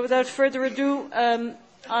 So without further ado,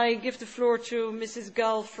 I give the floor to Mrs.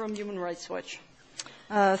 Gall from Human Rights Watch.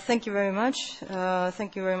 Thank you very much.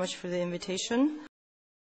 Thank you very much for the invitation.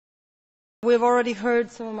 We've already heard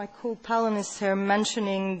some of my co-panelists here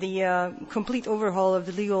mentioning the complete overhaul of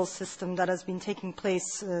the legal system that has been taking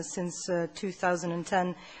place since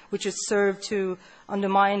 2010, which has served to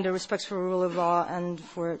undermine the respect for rule of law and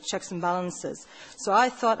for checks and balances. So I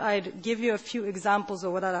thought I'd give you a few examples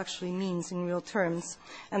of what that actually means in real terms,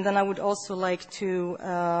 and then I would also like to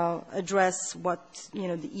address what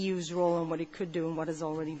the EU's role and what it could do and what has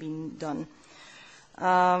already been done.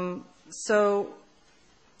 So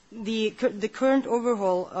the current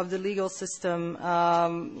overhaul of the legal system,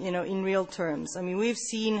 in real terms. I mean, we've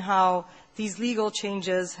seen how these legal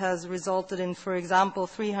changes has resulted in, for example,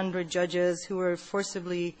 300 judges who were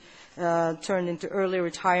forcibly turned into early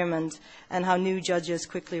retirement, and how new judges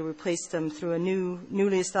quickly replaced them through a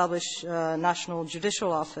newly established national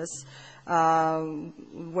judicial office,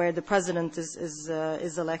 where the president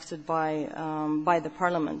is elected by the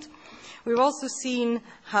parliament. We've also seen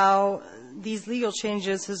how these legal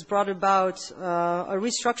changes has brought about a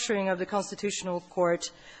restructuring of the Constitutional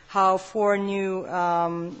Court, how 4 new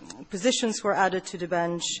positions were added to the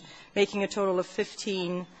bench, making a total of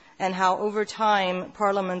 15, and how over time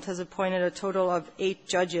Parliament has appointed a total of 8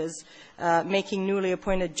 judges, making newly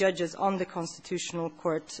appointed judges on the Constitutional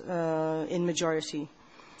Court in majority.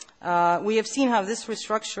 We have seen how this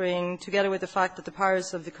restructuring, together with the fact that the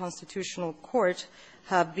powers of the Constitutional Court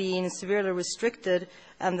have been severely restricted,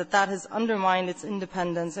 and that has undermined its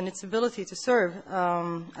independence and its ability to serve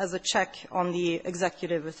as a check on the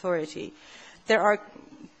executive authority. There are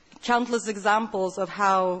countless examples of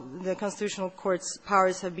how the Constitutional Court's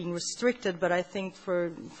powers have been restricted, but I think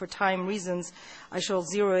for time reasons I shall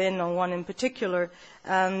zero in on one in particular,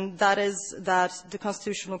 and that is that the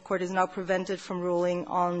Constitutional Court is now prevented from ruling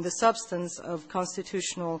on the substance of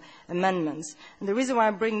constitutional amendments. And the reason why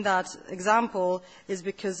I bring that example is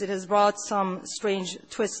because it has brought some strange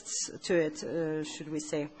twists to it, should we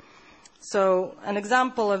say. So an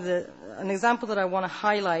example that I want to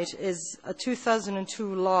highlight is a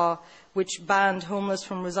 2002 law which banned homeless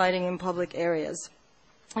from residing in public areas.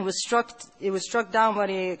 It was struck down by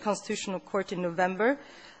the Constitutional Court in November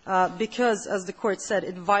because, as the court said,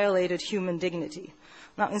 it violated human dignity.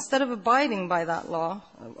 Now, instead of abiding by that law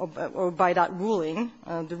or by that ruling,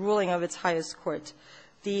 the ruling of its highest court,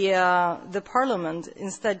 the Parliament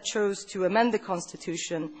instead chose to amend the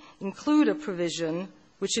Constitution, include a provision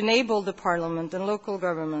which enabled the Parliament and local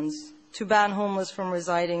governments to ban homeless from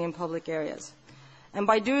residing in public areas. And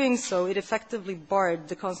by doing so, it effectively barred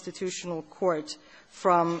the Constitutional Court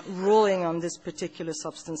from ruling on this particular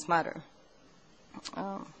substance matter.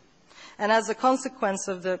 And as a consequence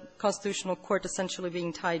of the Constitutional Court essentially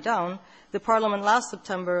being tied down, the Parliament last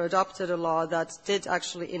September adopted a law that did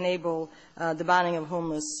actually enable the banning of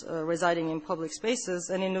homeless residing in public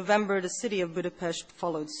spaces, and in November the city of Budapest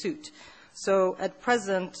followed suit. So at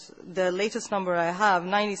present, the latest number I have,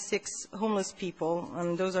 96 homeless people,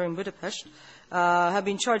 and those are in Budapest, have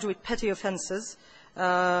been charged with petty offences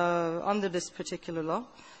under this particular law,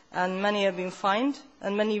 and many have been fined,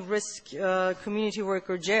 and many risk community work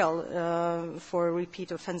or jail for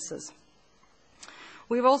repeat offences.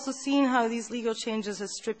 We've also seen how these legal changes have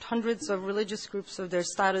stripped hundreds of religious groups of their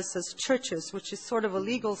status as churches, which is sort of a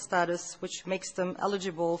legal status which makes them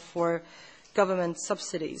eligible for government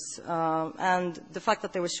subsidies. And the fact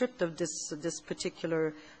that they were stripped of this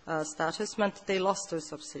particular status meant that they lost their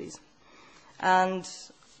subsidies. And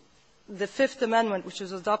the Fifth Amendment, which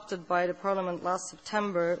was adopted by the Parliament last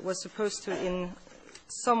September, was supposed to in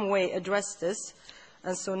some way address this.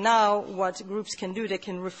 And so now what groups can do, they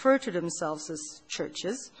can refer to themselves as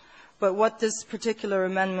churches. But what this particular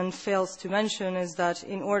amendment fails to mention is that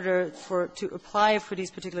in order to apply for these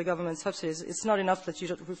particular government subsidies, it's not enough that you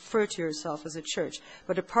don't refer to yourself as a church,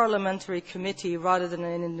 but a parliamentary committee, rather than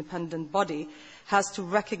an independent body, has to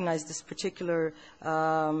recognize this particular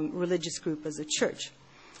religious group as a church.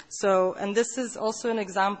 So, and this is also an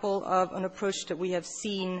example of an approach that we have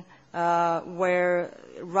seen where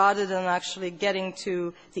rather than actually getting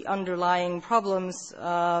to the underlying problems,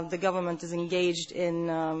 the government is engaged in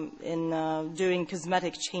doing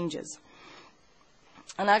cosmetic changes.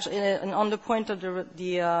 And actually, on the point of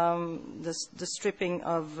the stripping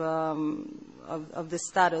of this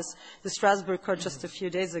status, the Strasbourg court just a few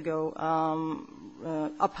days ago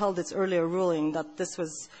upheld its earlier ruling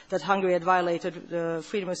that Hungary had violated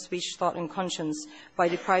freedom of speech, thought, and conscience by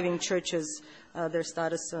depriving churches their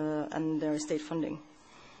status and their state funding.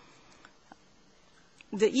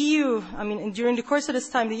 The EU, I mean, during the course of this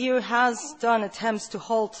time, the EU has done attempts to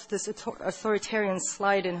halt this authoritarian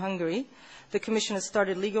slide in Hungary. The Commission has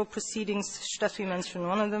started legal proceedings. Steffi mentioned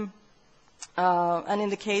one of them. And in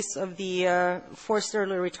the case of the forced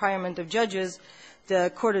early retirement of judges,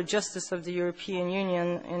 the Court of Justice of the European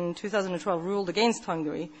Union in 2012 ruled against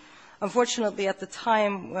Hungary. Unfortunately, at the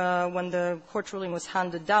time when the court ruling was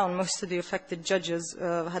handed down, most of the affected judges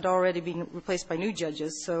had already been replaced by new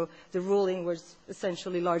judges, so the ruling was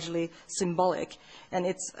essentially largely symbolic. And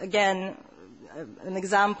it's, again, an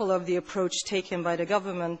example of the approach taken by the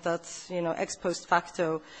government that, ex post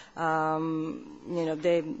facto,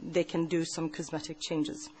 they can do some cosmetic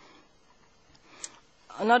changes.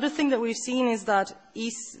 Another thing that we've seen is that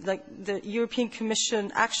the European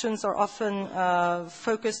Commission actions are often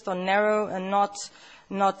focused on narrow and not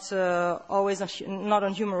always not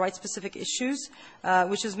on human rights specific issues,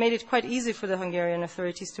 which has made it quite easy for the Hungarian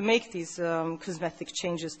authorities to make these cosmetic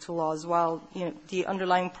changes to laws while the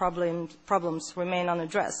underlying problems remain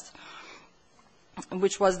unaddressed,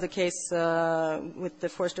 which was the case with the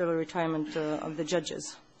forced early retirement of the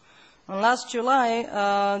judges. And last July,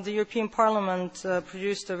 the European Parliament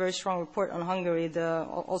produced a very strong report on Hungary,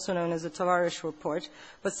 also known as the Tavares report,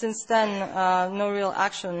 but since then no real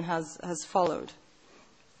action has followed.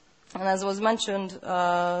 And as was mentioned,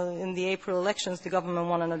 in the April elections, the government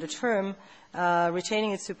won another term,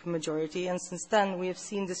 retaining its supermajority, and since then we have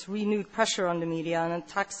seen this renewed pressure on the media and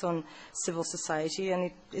attacks on civil society,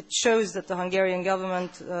 and it shows that the Hungarian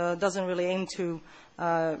government doesn't really aim to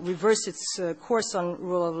reverse its course on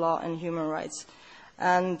rule of law and human rights.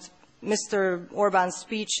 And Mr. Orban's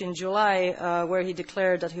speech in July, where he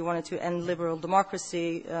declared that he wanted to end liberal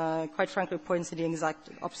democracy, quite frankly points in the exact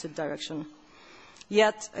opposite direction.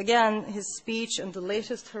 Yet, again, his speech and the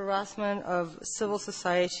latest harassment of civil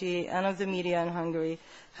society and of the media in Hungary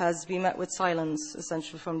has been met with silence,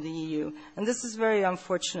 essentially, from the EU. And this is very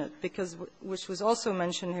unfortunate because, which was also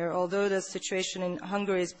mentioned here, although the situation in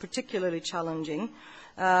Hungary is particularly challenging,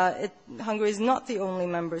 Hungary is not the only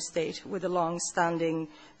member state with long-standing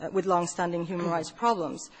human rights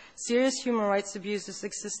problems. Serious human rights abuses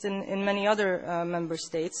exist in many other member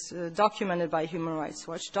states, documented by Human Rights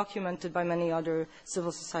Watch, documented by many other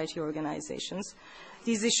civil society organizations.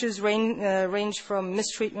 These issues range from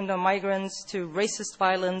mistreatment of migrants to racist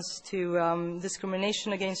violence to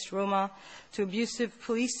discrimination against Roma to abusive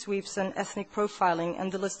police sweeps and ethnic profiling,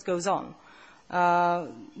 and the list goes on.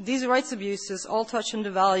 These rights abuses all touch on the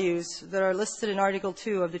values that are listed in Article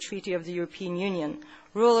 2 of the Treaty of the European Union: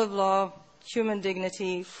 rule of law, human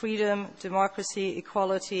dignity, freedom, democracy,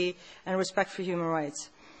 equality, and respect for human rights.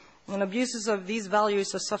 And abuses of these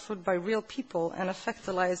values are suffered by real people and affect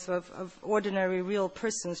the lives of ordinary real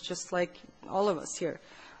persons, just like all of us here.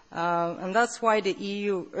 And that's why the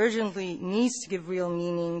EU urgently needs to give real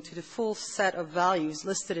meaning to the full set of values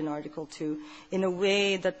listed in Article 2 in a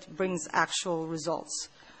way that brings actual results.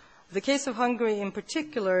 The case of Hungary in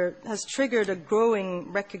particular has triggered a growing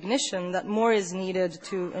recognition that more is needed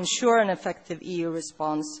to ensure an effective EU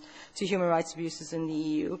response to human rights abuses in the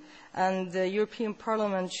EU, and the European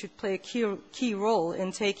Parliament should play a key role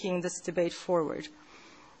in taking this debate forward.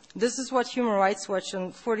 This is what Human Rights Watch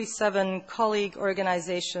and 47 colleague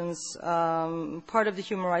organizations, part of the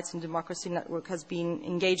Human Rights and Democracy Network, has been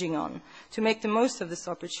engaging on, to make the most of this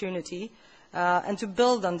opportunity and to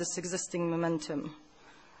build on this existing momentum.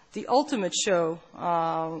 The ultimate show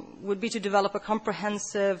would be to develop a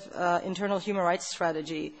comprehensive internal human rights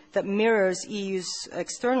strategy that mirrors EU's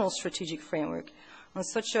external strategic framework. And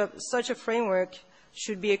such a framework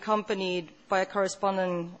should be accompanied by a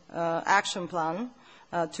corresponding action plan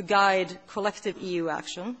to guide collective EU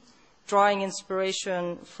action, drawing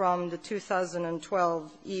inspiration from the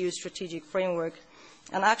 2012 EU strategic framework,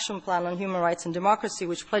 an action plan on human rights and democracy,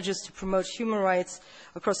 which pledges to promote human rights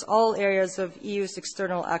across all areas of EU's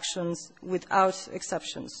external actions without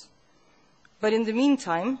exceptions. But in the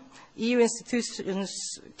meantime, EU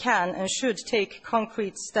institutions can and should take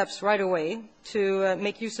concrete steps right away to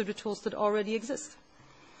make use of the tools that already exist.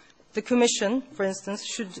 The Commission, for instance,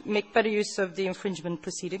 should make better use of the infringement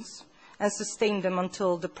proceedings and sustain them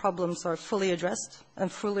until the problems are fully addressed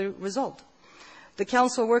and fully resolved. The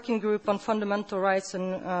Council Working Group on Fundamental Rights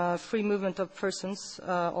and Free Movement of Persons,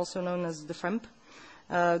 also known as the FREMP,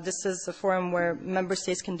 this is a forum where member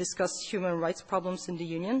states can discuss human rights problems in the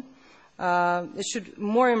Union. It should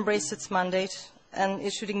more embrace its mandate, and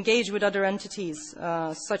it should engage with other entities,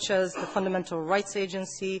 such as the Fundamental Rights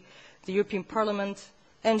Agency, the European Parliament,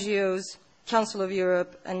 NGOs, Council of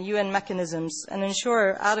Europe, and UN mechanisms, and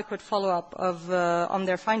ensure adequate follow-up on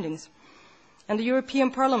their findings. And the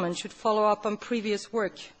European Parliament should follow up on previous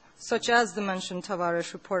work, such as the mentioned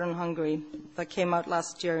Tavares report on Hungary that came out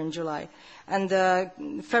last year in July, and the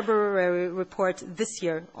February report this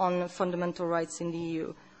year on fundamental rights in the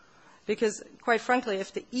EU. Because, quite frankly,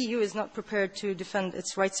 if the EU is not prepared to defend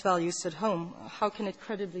its rights values at home, how can it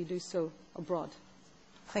credibly do so abroad?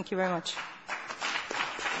 Thank you very much.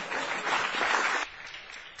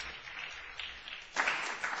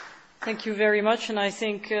 Thank you very much, and I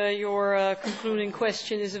think your concluding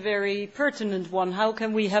question is a very pertinent one. How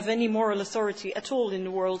can we have any moral authority at all in the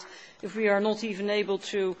world if we are not even able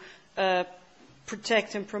to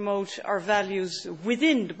protect and promote our values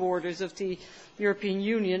within the borders of the European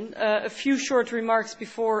Union. A few short remarks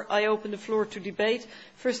before I open the floor to debate.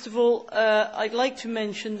 First of all, I'd like to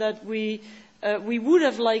mention that we would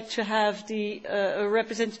have liked to have a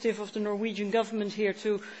representative of the Norwegian government here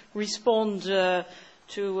to respond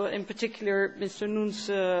to, in particular, Mr. Noon's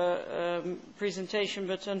presentation,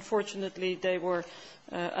 but unfortunately they were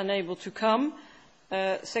unable to come.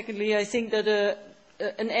 Secondly, I think that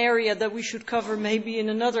an area that we should cover maybe in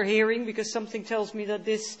another hearing, because something tells me that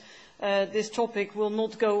this topic will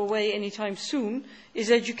not go away anytime soon, is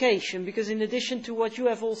education. Because in addition to what you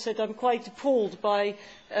have all said, I'm quite appalled by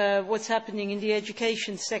what's happening in the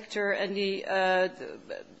education sector and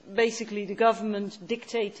basically the government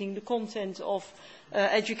dictating the content of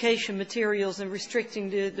education materials and restricting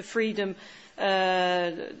the freedom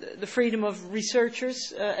of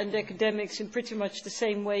researchers and academics in pretty much the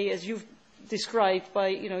same way as you've described, by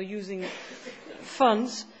using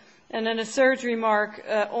funds. And then a third remark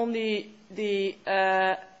on the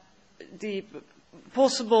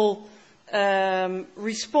possible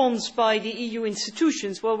response by the EU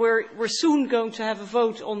institutions. Well, we're soon going to have a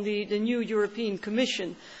vote on the new European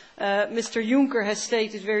Commission. Mr. Juncker has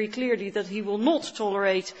stated very clearly that he will not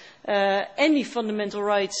tolerate any fundamental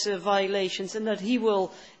rights violations, and that he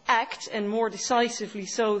will act, and more decisively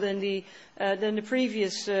so than the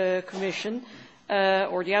previous Commission,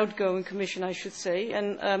 or the outgoing Commission, I should say.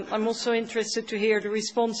 And I'm also interested to hear the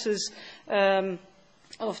responses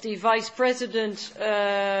of the Vice President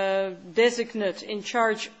designate in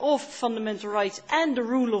charge of fundamental rights and the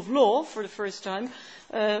rule of law for the first time,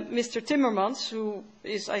 Mr. Timmermans, who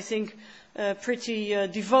is, I think, pretty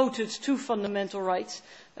devoted to fundamental rights.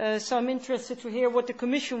 So I'm interested to hear what the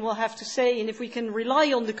Commission will have to say, and if we can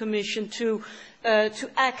rely on the Commission to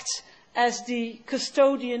act as the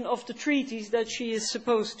custodian of the treaties that she is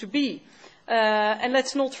supposed to be. And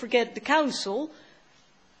let's not forget the Council,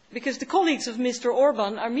 because the colleagues of Mr.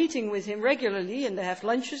 Orban are meeting with him regularly, and they have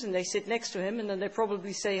lunches and they sit next to him, and then they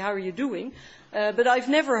probably say, "How are you doing?" But I've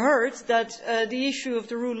never heard that the issue of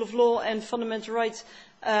the rule of law and fundamental rights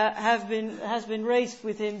has been raised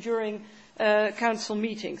with him during Council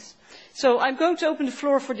meetings. So I'm going to open the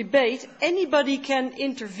floor for debate. Anybody can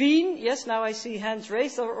intervene. Yes, now I see hands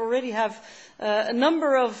raised. I already have a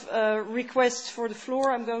number of requests for the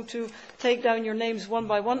floor. I'm going to take down your names one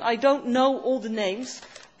by one. I don't know all the names.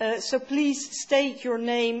 So please state your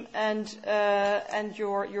name and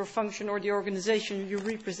your function or the organisation you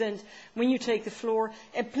represent when you take the floor.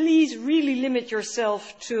 And please really limit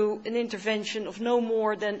yourself to an intervention of no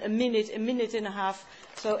more than a minute and a half,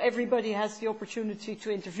 so everybody has the opportunity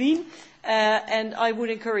to intervene. And I would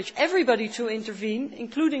encourage everybody to intervene,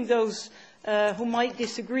 including those who might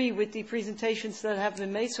disagree with the presentations that have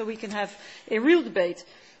been made, so we can have a real debate.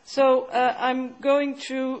 So I'm going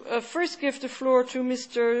to first give the floor to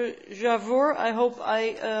Mr. Javor. I hope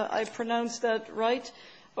I pronounced that right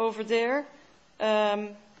over there.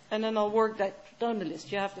 And then I'll work that down the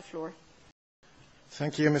list. You have the floor.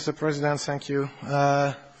 Thank you, Mr. President. Thank you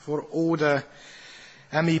for all the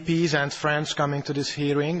MEPs and friends coming to this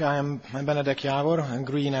hearing. I'm Benedek Javor, a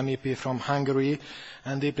Green MEP from Hungary,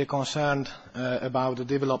 and deeply concerned about the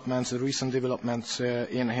developments, the recent developments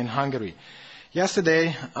in Hungary.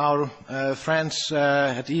 Yesterday, our friends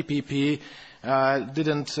at EPP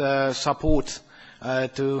didn't support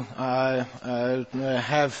to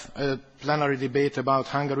have a plenary debate about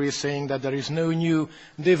Hungary, saying that there is no new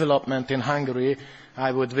development in Hungary.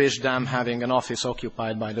 I would wish them having an office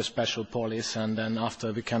occupied by the special police, and then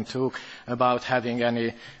after we can talk about having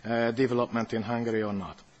any development in Hungary or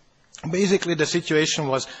not. Basically, the situation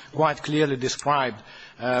was quite clearly described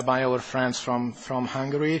by our friends from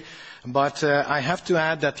Hungary. But I have to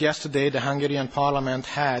add that yesterday the Hungarian Parliament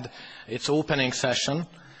had its opening session,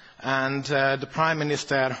 and the Prime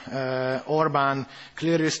Minister Orban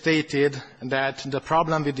clearly stated that the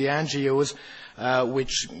problem with the NGOs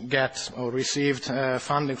which get or received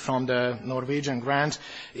funding from the Norwegian grant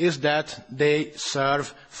is that they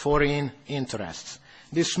serve foreign interests.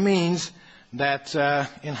 This means that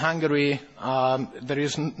in Hungary there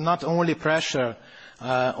is not only pressure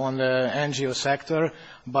on the NGO sector,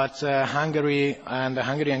 but Hungary and the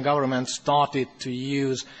Hungarian government started to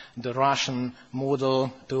use the Russian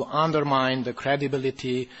model to undermine the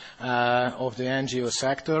credibility of the NGO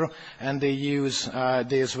sector, and they use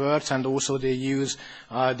these words, and also they use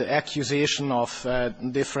the accusation of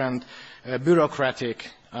different bureaucratic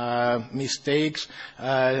mistakes,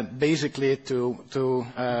 basically to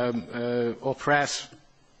oppress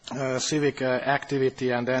civic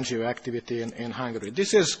activity and NGO activity in Hungary.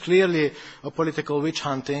 This is clearly a political witch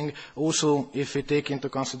hunting, also if we take into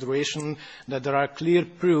consideration that there are clear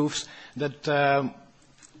proofs that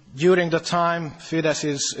during the time Fidesz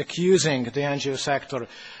is accusing the NGO sector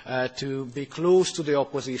to be close to the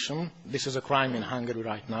opposition. This is a crime in Hungary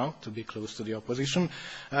right now, to be close to the opposition.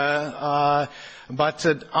 But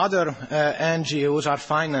other NGOs are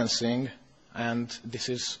financing, and this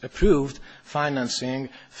is approved, financing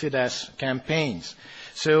Fidesz campaigns.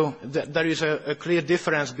 So there is a clear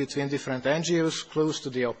difference between different NGOs close to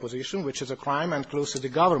the opposition, which is a crime, and close to the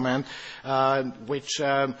government, which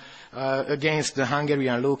against the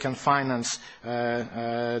Hungarian law can finance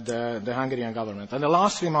the Hungarian government. And the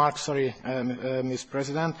last remark, sorry, Ms.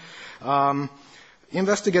 President,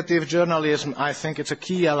 investigative journalism, I think it's a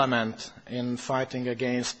key element in fighting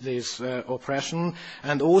against this oppression,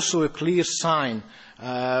 and also a clear sign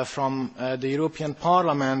from the European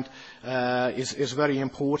Parliament is very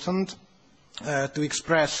important to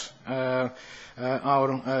express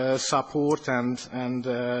our support and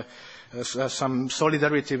some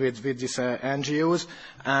solidarity with these NGOs,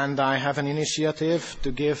 and I have an initiative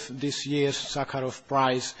to give this year's Sakharov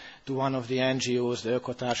Prize to one of the NGOs, the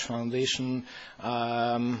Ökotárs Foundation,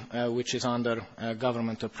 which is under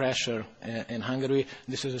governmental pressure in Hungary.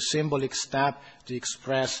 This is a symbolic step to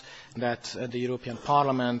express that the European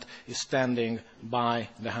Parliament is standing by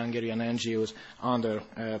the Hungarian NGOs under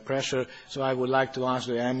pressure. So I would like to ask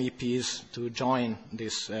the MEPs to join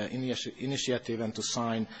this initiative and to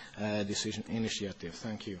sign this initiative.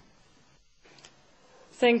 Thank you.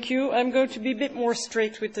 Thank you. I'm going to be a bit more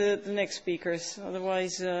straight with the next speakers,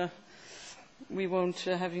 otherwise we won't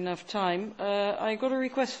have enough time. I got a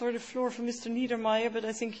request for the floor from Mr. Niedermayer, but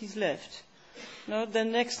I think he's left. No,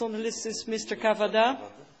 then next on the list is Mr. Cavada.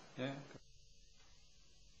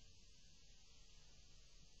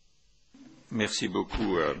 Merci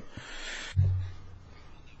beaucoup.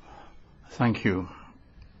 Thank you.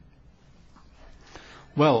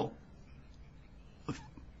 Well,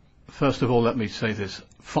 first of all, let me say this.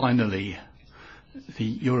 Finally, the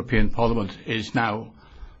European Parliament is now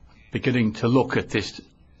beginning to look at this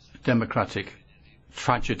democratic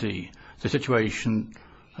tragedy, the situation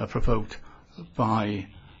provoked by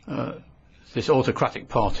this autocratic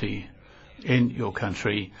party in your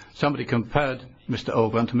country. Somebody compared Mr.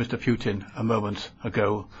 Orban to Mr. Putin a moment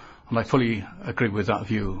ago, and I fully agree with that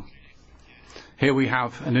view. Here we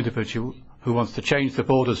have an individual who wants to change the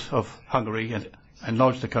borders of Hungary and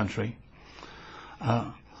enlarge the country,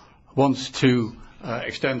 wants to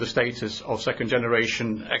extend the status of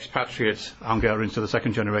second-generation expatriate Hungarians to the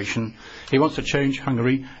second generation. He wants to change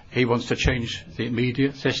Hungary. He wants to change the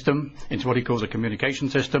media system into what he calls a communication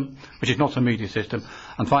system, which is not a media system.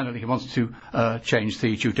 And finally, he wants to change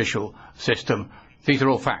the judicial system. These are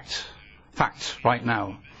all facts right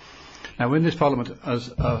now. Now, in this Parliament,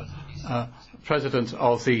 as President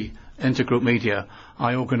of the Intergroup Media,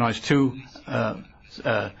 I organised two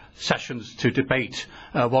sessions to debate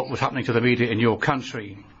what was happening to the media in your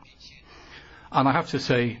country. And I have to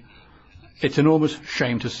say, it's an enormous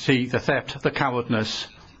shame to see the theft, the cowardness,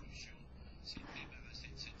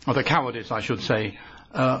 or the cowardice, I should say,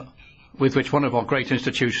 with which one of our great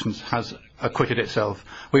institutions has acquitted itself.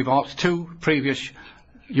 We've asked two previous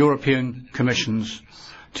European Commissions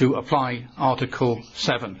to apply Article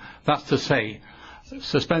 7. That's to say,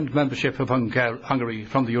 suspend membership of Hungary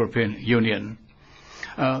from the European Union.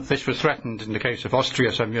 This was threatened in the case of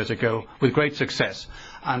Austria some years ago with great success.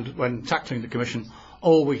 And when tackling the Commission,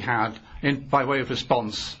 all we had by way of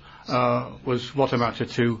response was what amounted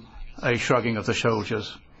to a shrugging of the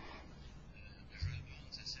shoulders.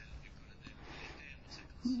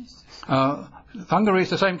 Hungary is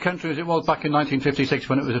the same country as it was back in 1956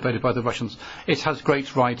 when it was invaded by the Russians. It has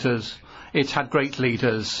great writers. It's had great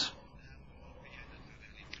leaders.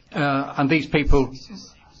 And these people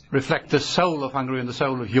reflect the soul of Hungary and the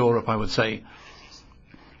soul of Europe, I would say.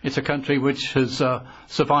 It's a country which has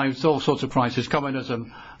survived all sorts of crises,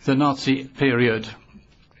 communism, the Nazi period.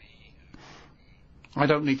 I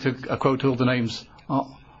don't need to quote all the names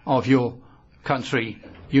of your country.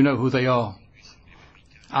 You know who they are.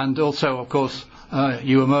 And also, of course,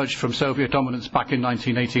 you emerged from Soviet dominance back in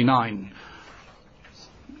 1989.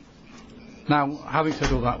 Now, having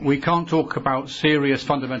said all that, we can't talk about serious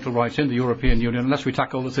fundamental rights in the European Union unless we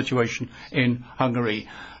tackle the situation in Hungary,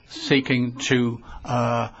 seeking to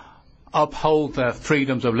uphold their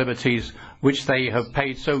freedoms of liberties, which they have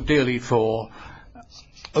paid so dearly for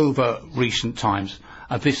over recent times.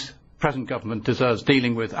 This present government deserves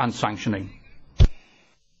dealing with and sanctioning.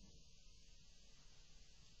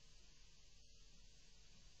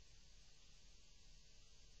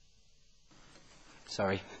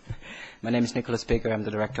 sorry. My name is Nicholas Baker. I'm the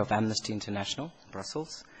director of Amnesty International,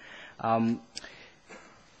 Brussels.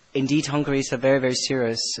 Indeed, Hungary is a very, very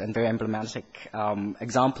serious and very emblematic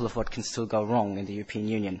example of what can still go wrong in the European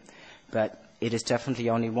Union. But it is definitely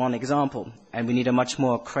only one example, and we need a much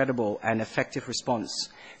more credible and effective response.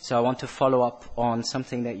 So I want to follow up on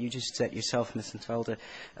something that you just said yourself, Ms. Intvelde,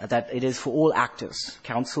 that it is for all actors,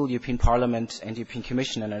 Council, European Parliament, and European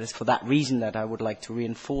Commission, and it is for that reason that I would like to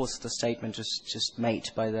reinforce the statement just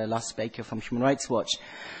made by the last speaker from Human Rights Watch,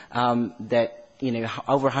 that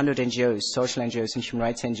over 100 NGOs, social NGOs and human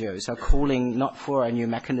rights NGOs, are calling not for a new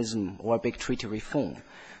mechanism or a big treaty reform,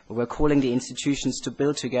 but we're calling the institutions to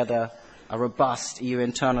build together a robust EU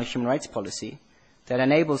internal human rights policy that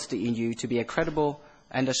enables the EU to be a credible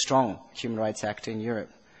and a strong human rights actor in Europe.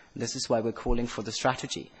 This is why we're calling for the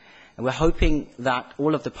strategy. And we're hoping that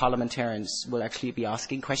all of the parliamentarians will actually be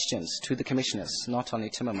asking questions to the commissioners, not only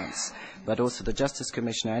Timmermans, but also the Justice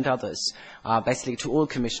Commissioner and others, basically to all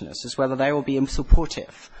commissioners, as whether they will be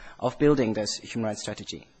supportive of building this human rights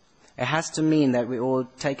strategy. It has to mean that we all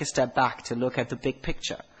take a step back to look at the big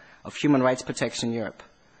picture of human rights protection in Europe.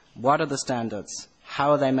 What are the standards?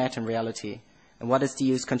 How are they met in reality? And what is the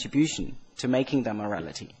EU's contribution to making them a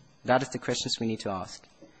reality? That is the questions we need to ask.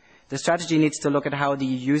 The strategy needs to look at how the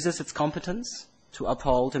EU uses its competence to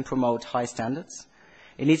uphold and promote high standards.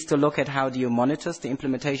 It needs to look at how the EU monitors the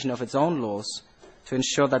implementation of its own laws to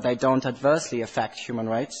ensure that they don't adversely affect human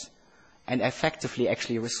rights and effectively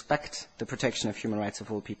actually respect the protection of human rights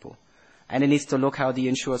of all people. And it needs to look how the EU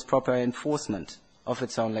ensures proper enforcement of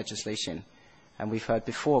its own legislation. And we've heard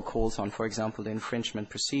before calls on, for example, the infringement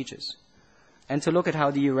procedures. And to look at how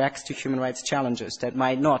the EU reacts to human rights challenges that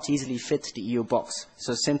might not easily fit the EU box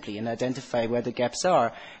so simply, and identify where the gaps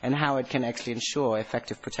are and how it can actually ensure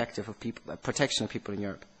effective protection of people in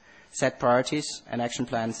Europe. Set priorities and action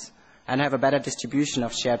plans and have a better distribution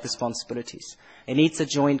of shared responsibilities. It needs a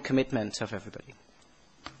joint commitment of everybody.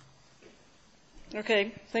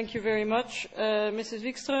 Okay, thank you very much. Mrs.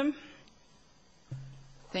 Wikström.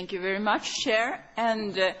 Thank you very much, Chair.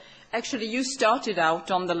 And actually, you started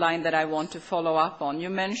out on the line that I want to follow up on. You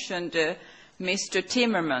mentioned Mr.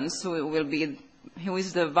 Timmermans, who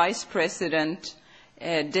is the Vice President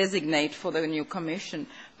designate for the new Commission.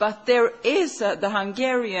 But there is the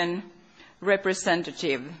Hungarian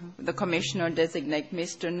representative, the Commissioner designate,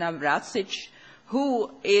 Mr. Navracic, who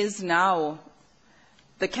is now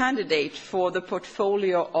the candidate for the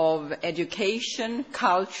portfolio of education,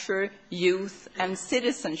 culture, youth and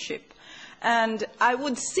citizenship. And I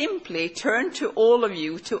would simply turn to all of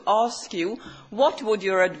you to ask you, what would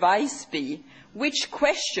your advice be? Which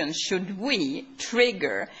questions should we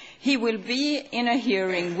trigger? He will be in a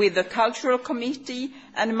hearing with the Cultural Committee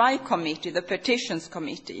and my committee, the Petitions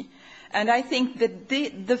Committee. And I think that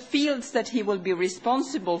the fields that he will be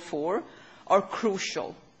responsible for are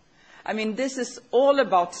crucial. I mean, this is all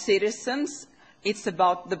about citizens. It's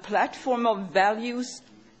about the platform of values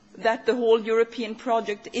that the whole European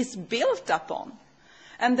project is built upon.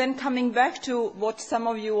 And then coming back to what some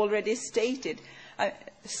of you already stated,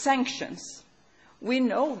 sanctions. We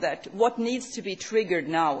know that what needs to be triggered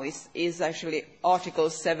now is actually Article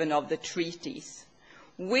 7 of the treaties.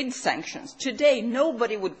 With sanctions, today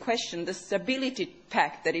nobody would question the stability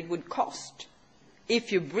pact that it would cost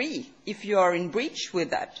if you are in breach with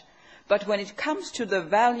that. But when it comes to the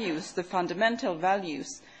values, the fundamental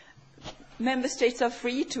values, member states are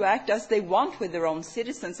free to act as they want with their own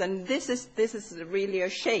citizens, and this is really a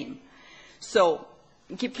shame. So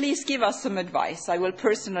please give us some advice. I will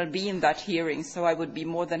personally be in that hearing, so I would be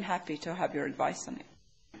more than happy to have your advice on it.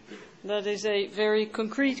 That is a very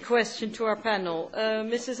concrete question to our panel.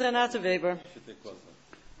 Mrs. Renate Weber.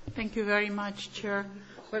 Thank you very much, Chair.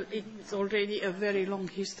 Well, it's already a very long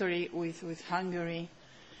history with Hungary.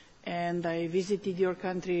 And I visited your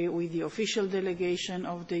country with the official delegation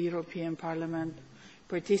of the European Parliament,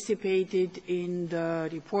 participated in the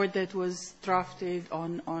report that was drafted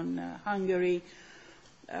on Hungary.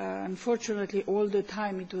 Unfortunately, all the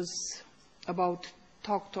time it was about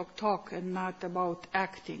talk, and not about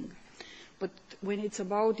acting. But when it's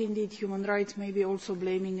about, indeed, human rights, maybe also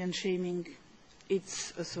blaming and shaming,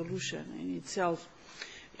 it's a solution in itself.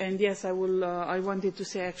 And yes, I wanted to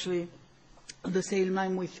say, actually, the same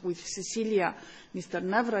line with Cecilia, Mr.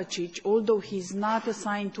 Navracic, although he's not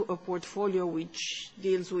assigned to a portfolio which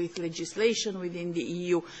deals with legislation within the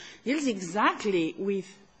EU, deals exactly with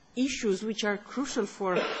issues which are crucial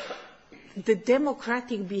for the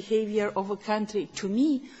democratic behavior of a country. To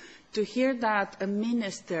me, to hear that a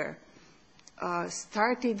minister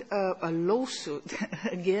started a lawsuit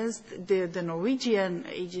against the Norwegian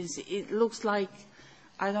agency, it looks like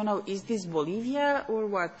I don't know, is this Bolivia or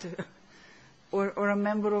what? or a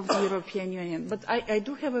member of the European Union? But I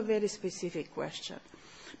do have a very specific question.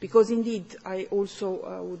 Because indeed, I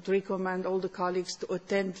also would recommend all the colleagues to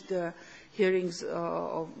attend the hearings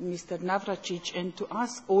of Mr. Navracic and to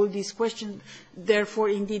ask all these questions. Therefore,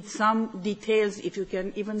 indeed, some details, if you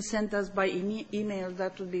can even send us by email,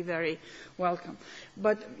 that would be very welcome.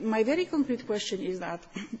 But my very concrete question is that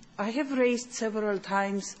I have raised several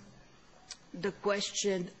times the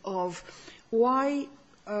question of why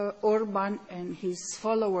Orban and his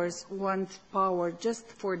followers want power just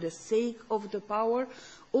for the sake of the power,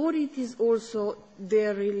 or it is also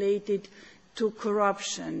there related to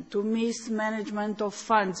corruption, to mismanagement of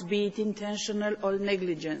funds, be it intentional or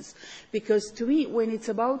negligence. Because to me, when it's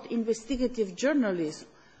about investigative journalism,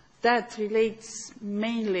 that relates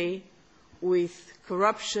mainly with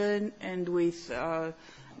corruption and with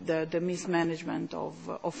the mismanagement of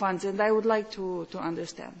funds. And I would like to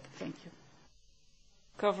understand. Thank you.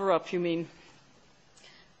 Cover up, you mean.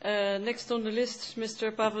 Next on the list,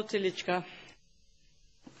 Mr. Pavel Telichka.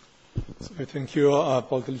 So, thank you,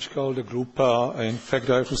 Pavel Telichka, the group. In fact,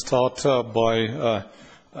 I have to start by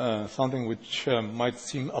something which might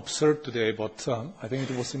seem absurd today, but I think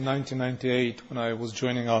it was in 1998 when I was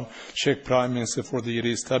joining our Czech Prime Minister for the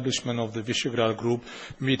re-establishment of the Visegrad Group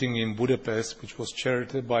meeting in Budapest, which was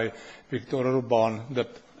chaired by Viktor Orbán, that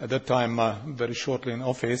at that time very shortly in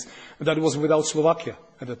office. That was without Slovakia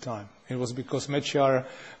at the time. It was because Mečiar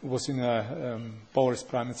was in power as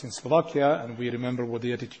Prime Minister in Slovakia, and we remember what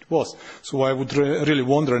the attitude was. So I would really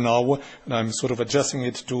wonder now, and I'm sort of addressing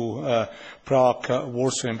it to Prague,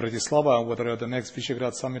 Warsaw and Bratislava, whether the next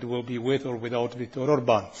Visegrad summit will be with or without Viktor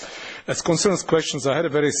Orbán. As concerns questions, I had a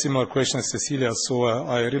very similar question as Cecilia, so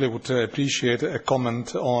I really would appreciate a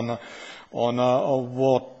comment on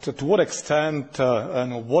to what extent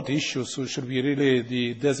and what issues should we really,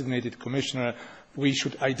 the designated commissioner, we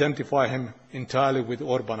should identify him entirely with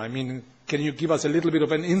Orban. I mean, can you give us a little bit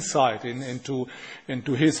of an insight into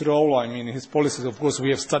his role? I mean, his policies, of course, we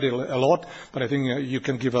have studied a lot, but I think you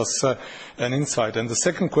can give us an insight. And the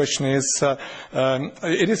second question is,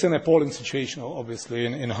 it is an appalling situation, obviously,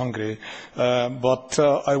 in Hungary, but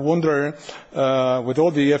I wonder, with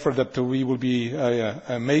all the effort that we will be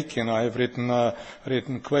making, I have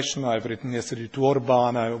written question, I have written yesterday to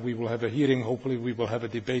Orban, we will have a hearing, hopefully we will have a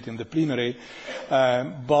debate in the plenary,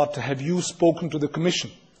 but have you spoken to the Commission?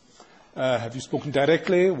 Have you spoken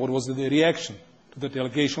directly? What was the reaction to the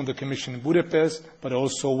delegation of the Commission in Budapest, but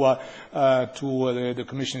also to the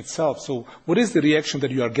Commission itself? So what is the reaction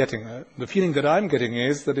that you are getting? The feeling that I'm getting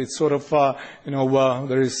is that it's sort of,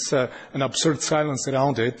 there is an absurd silence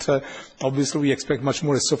around it. Obviously, we expect much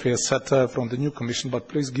more, as Sofia said, from the new Commission, but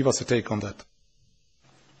please give us a take on that.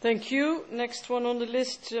 Thank you. Next one on the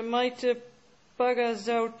list, Maite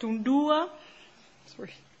Pagazaurtundua.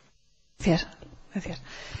 Sorry. Gracias.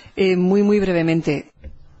 Muy brevemente.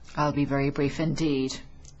 I'll be very brief indeed.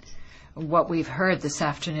 What we've heard this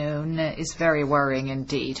afternoon is very worrying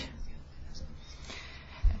indeed.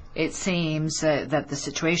 It seems that the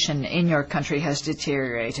situation in your country has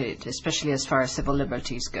deteriorated, especially as far as civil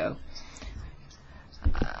liberties go.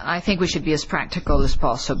 I think we should be as practical as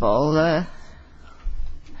possible,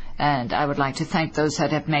 and I would like to thank those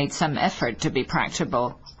that have made some effort to be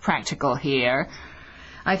practical here.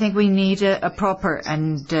 I think we need a proper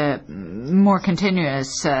and more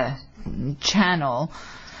continuous channel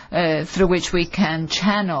through which we can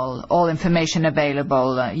channel all information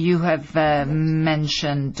available. You have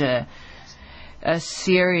mentioned a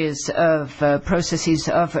series of processes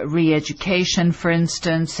of re-education, for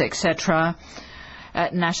instance, etc.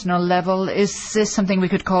 At national level. Is this something we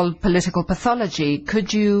could call political pathology?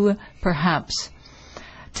 Could you perhaps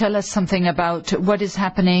tell us something about what is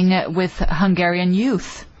happening with Hungarian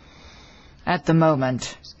youth at the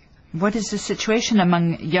moment? What is the situation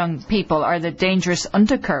among young people? Are there dangerous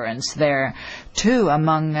undercurrents there too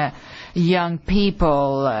among young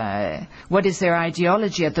people? What is their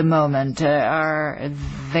ideology at the moment? Are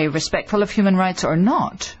they respectful of human rights or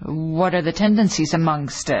not? What are the tendencies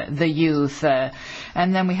amongst the youth?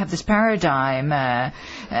 And then we have this paradigm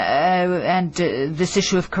and this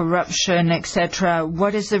issue of corruption, etc.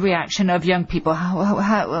 What is the reaction of young people?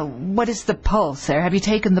 What is the pulse there? Have you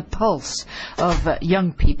taken the pulse of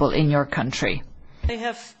young people in your country? I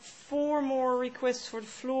have 4 more requests for the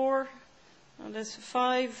floor. That's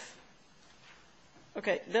 5.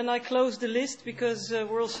 Okay, then I close the list because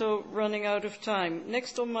we're also running out of time.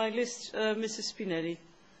 Next on my list, Mrs. Spinelli.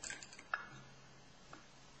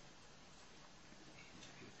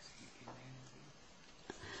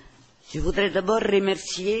 Je voudrais d'abord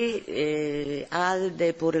remercier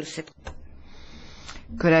ALDE pour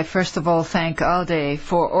Could I first of all thank ALDE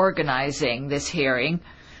for organizing this hearing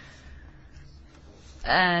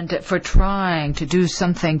and for trying to do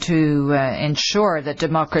something to ensure that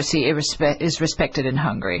democracy is respected in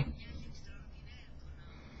Hungary.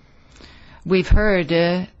 We've heard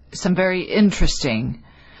some very interesting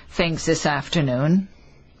things this afternoon.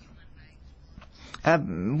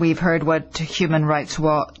 We've heard what Human Rights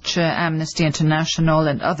Watch, Amnesty International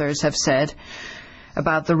and others have said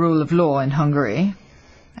about the rule of law in Hungary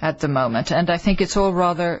at the moment. And I think it's all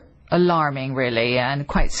rather alarming, really, and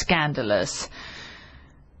quite scandalous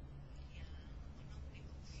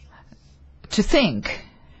to think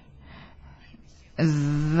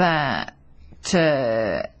that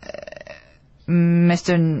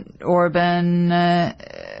Mr. Orban,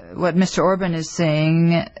 what Mr. Orban is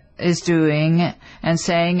saying, is doing and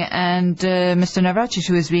saying, and Mr. Navracsics,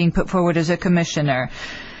 who is being put forward as a commissioner.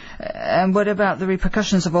 And what about the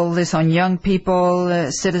repercussions of all this on young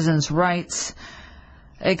people, citizens' rights,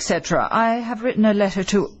 etc.? I have written a letter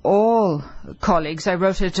to all colleagues. I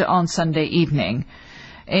wrote it on Sunday evening.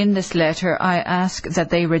 In this letter, I ask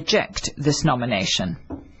that they reject this nomination.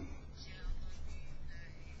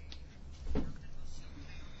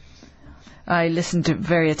 I listened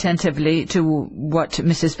very attentively to what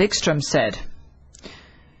Mrs. Wikström said.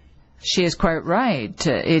 She is quite right.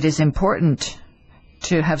 It is important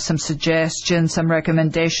to have some suggestions, some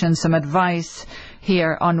recommendations, some advice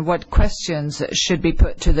here on what questions should be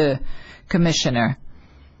put to the Commissioner,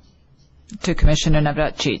 to Commissioner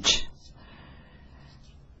Navracsics.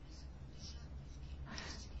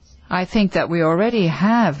 I think that we already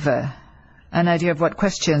have an idea of what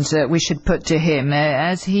questions we should put to him.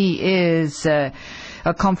 As he is a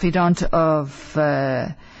confidant of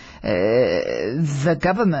the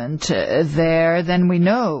government there, then we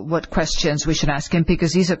know what questions we should ask him,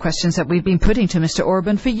 because these are questions that we've been putting to Mr.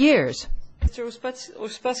 Orban for years. Mr.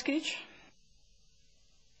 Uspaskich?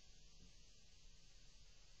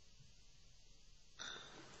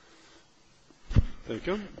 Thank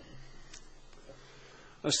you.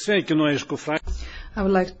 I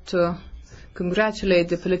would like to congratulate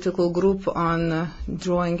the political group on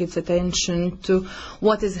drawing its attention to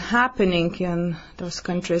what is happening in those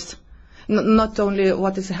countries. Not only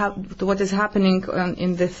what is happening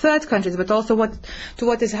in the third countries, but also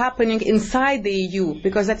what is happening inside the EU,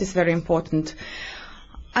 because that is very important.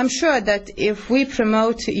 I'm sure that if we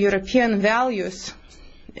promote European values,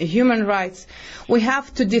 human rights, we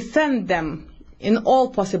have to defend them in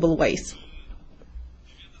all possible ways.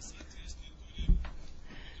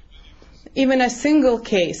 Even a single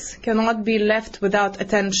case cannot be left without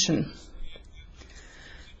attention.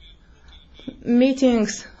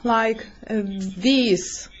 Meetings like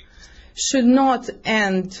these should not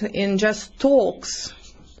end in just talks.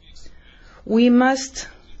 We must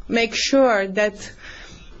make sure that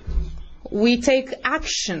we take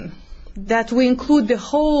action, that we include the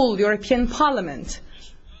whole European Parliament.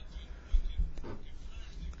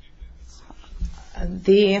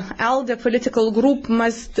 The ALDE political group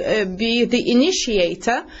must be the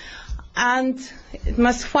initiator, and it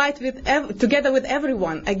must fight together with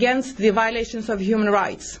everyone against the violations of human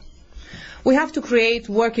rights. We have to create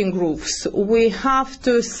working groups. We have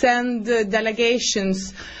to send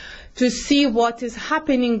delegations to see what is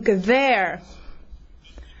happening there.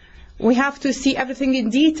 We have to see everything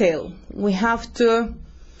in detail. We have to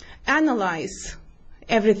analyze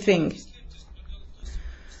everything.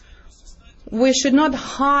 We should not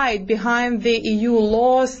hide behind the EU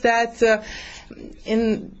laws that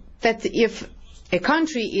if a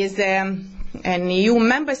country is an EU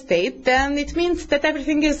member state, then it means that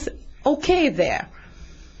everything is okay there.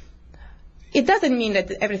 It doesn't mean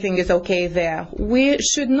that everything is okay there. We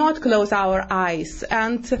should not close our eyes.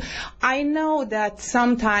 And I know that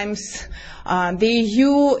sometimes the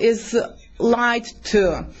EU is lied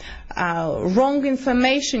to. Wrong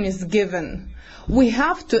information is given. We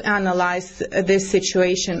have to analyze this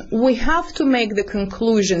situation. We have to make the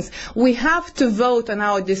conclusions. We have to vote on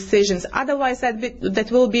our decisions. Otherwise, that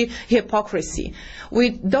will be hypocrisy. We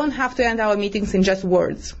don't have to end our meetings in just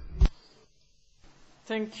words.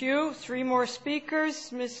 Thank you. 3 more speakers.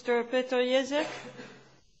 Mr. Petr Jezek.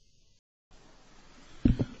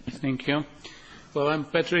 Thank you. Well, I'm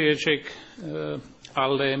Petr Jezek,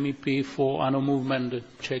 ALDE MEP for ANO Movement, the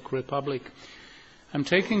Czech Republic. I'm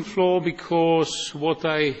taking floor because what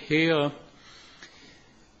I hear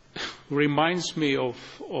reminds me of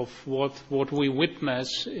what we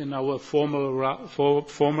witness in our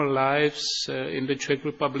former lives in the Czech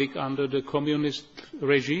Republic under the communist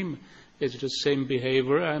regime. It's the same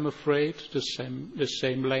behavior, I'm afraid, the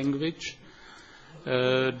same language,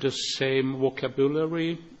 the same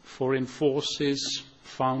vocabulary, foreign forces,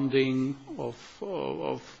 founding of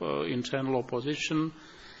internal opposition,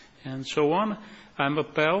 and so on. I'm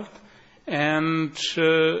appalled. And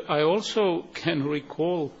I also can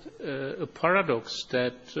recall a paradox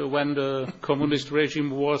that when the communist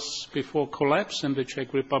regime was before collapse in the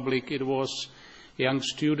Czech Republic, it was young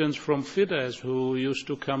students from Fidesz who used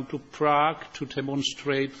to come to Prague to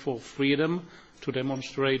demonstrate for freedom, to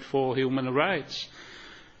demonstrate for human rights.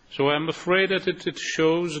 So I'm afraid that it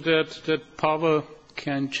shows that power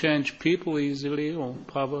can change people easily, or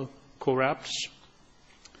power corrupts.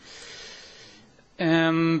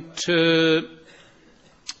 And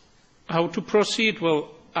how to proceed? Well,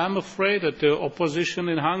 I'm afraid that the opposition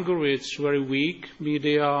in Hungary is very weak.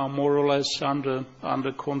 Media are more or less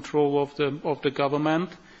under control of the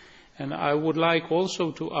government. And I would like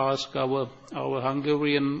also to ask our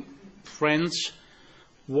Hungarian friends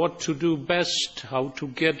what to do best, how to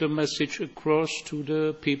get the message across to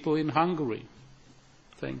the people in Hungary.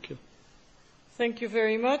 Thank you. Thank you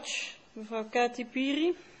very much. Mevrouw Kati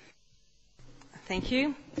Piri. Thank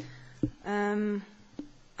you.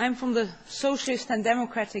 I'm from the Socialist and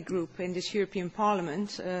Democratic Group in this European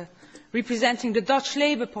Parliament, representing the Dutch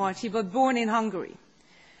Labour Party, but born in Hungary.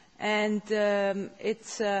 And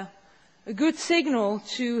it's a good signal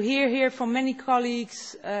to hear from many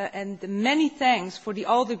colleagues, and many thanks for the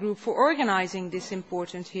ALDE Group for organising this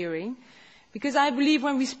important hearing. Because I believe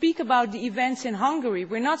when we speak about the events in Hungary,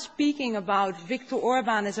 we're not speaking about Viktor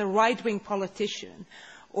Orban as a right-wing politician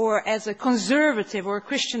or as a conservative or a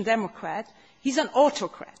Christian Democrat. He's an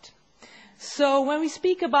autocrat. So when we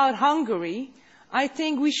speak about Hungary, I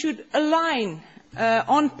think we should align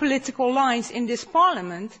on political lines in this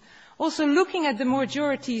parliament, also looking at the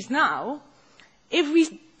majorities now. If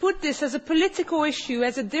we put this as a political issue,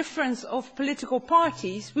 as a difference of political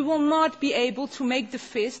parties, we will not be able to make the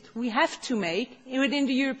fist we have to make within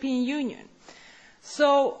the European Union.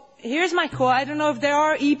 So here's my call. I don't know if there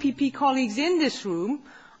are EPP colleagues in this room.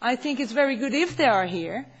 I think it's very good if they are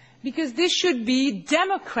here, because this should be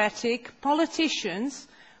democratic politicians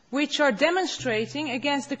which are demonstrating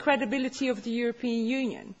against the credibility of the European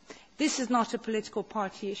Union. This is not a political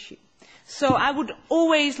party issue. So I would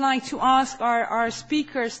always like to ask our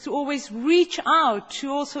speakers to always reach out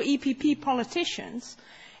to also EPP politicians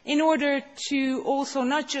in order to also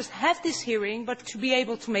not just have this hearing, but to be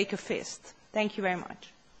able to make a fist. Thank you very much.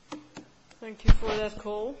 Thank you for that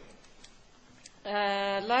call.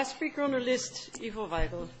 Last speaker on the list, Ivo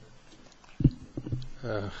Weigel.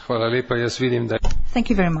 Thank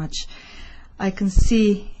you very much. I can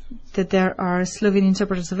see that there are Slovene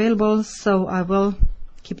interpreters available, so I will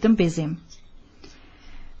keep them busy.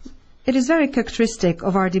 It is very characteristic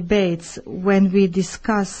of our debates when we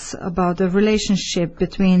discuss about the relationship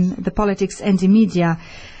between the politics and the media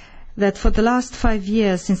that for the last 5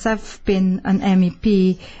 years, since I've been an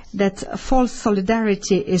MEP, that false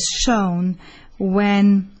solidarity is shown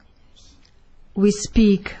when we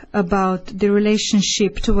speak about the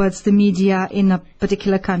relationship towards the media in a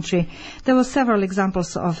particular country. There were several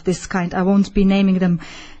examples of this kind. I won't be naming them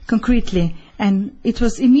concretely. And it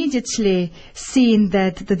was immediately seen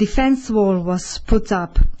that the defense wall was put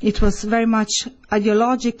up. It was very much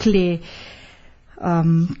ideologically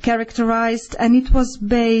characterized, and it was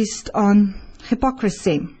based on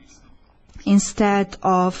hypocrisy instead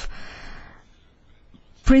of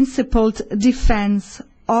principled defense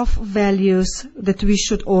of values that we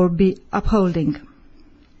should all be upholding.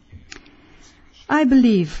 I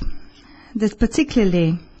believe that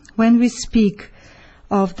particularly when we speak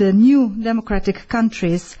of the new democratic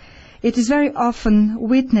countries, it is very often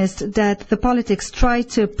witnessed that the politics try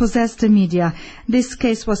to possess the media. This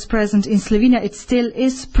case was present in Slovenia. It still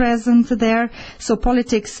is present there. So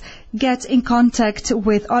politics get in contact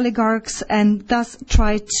with oligarchs and thus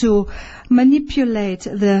try to manipulate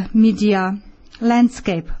the media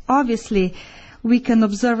landscape. Obviously, we can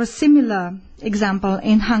observe a similar example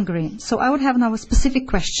in Hungary. So I would have now a specific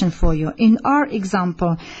question for you. In our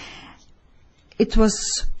example, it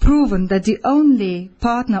was proven that the only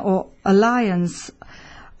partner or alliance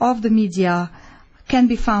of the media can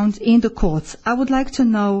be found in the courts. I would like to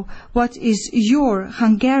know what is your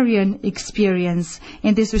Hungarian experience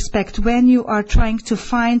in this respect when you are trying to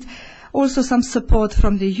find also some support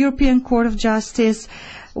from the European Court of Justice,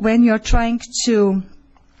 when you are trying to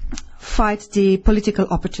fight the political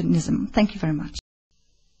opportunism. Thank you very much.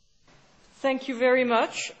 Thank you very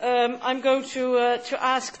much. I'm going to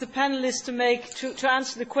ask the panelists to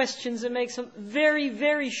answer the questions and make some very,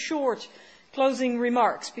 very short closing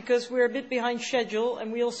remarks, because we're a bit behind schedule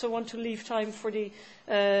and we also want to leave time for the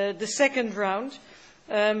second round.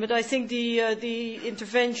 But I think the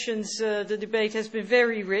interventions, the debate has been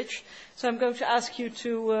very rich. So I'm going to ask you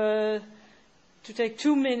to take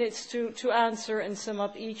 2 minutes to answer and sum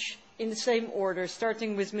up each in the same order,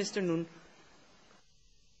 starting with Mr. Noon.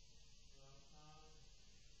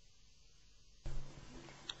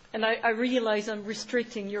 And I realize I'm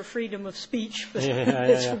restricting your freedom of speech, but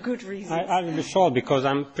that's for good reasons. I will be short because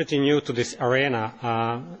I'm pretty new to this arena.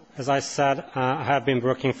 As I said, I have been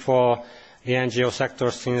working for the NGO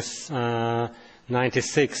sector since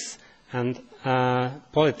 1996, and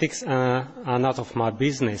politics are not of my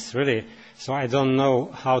business, really. So I don't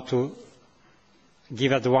know how to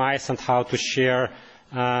give advice and how to share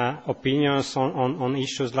opinions on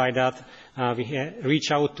issues like that. We reach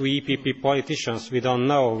out to EPP politicians. We don't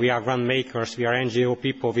know. We are grant makers. We are NGO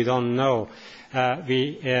people. We don't know.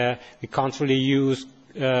 We can't really use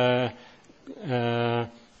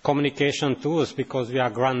communication tools because we are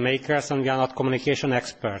grant makers and we are not communication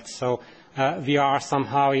experts. So we are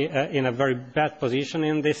somehow in a very bad position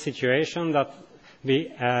in this situation, that we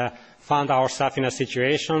found ourselves in a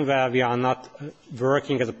situation where we are not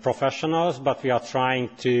working as professionals, but we are trying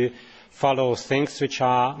to follow things which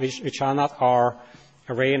are not our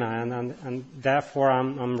arena, and therefore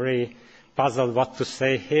I'm really puzzled what to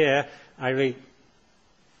say here. I really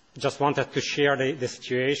just wanted to share the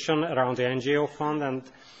situation around the NGO fund,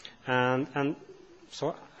 and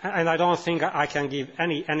I don't think I can give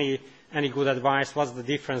any good advice. What's the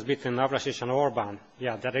difference between Navracsics and Orban?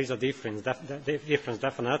 Yeah, there is a difference,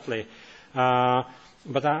 definitely.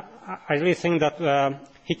 But I really think that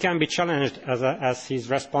he can be challenged as he's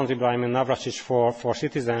responsible, Navracsics, for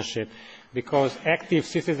citizenship, because active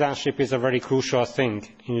citizenship is a very crucial thing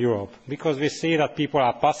in Europe, because we see that people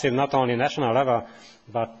are passive not only national level,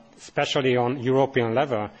 but especially on European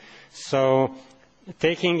level. So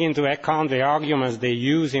taking into account the arguments they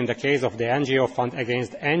use in the case of the NGO fund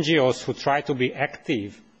against NGOs who try to be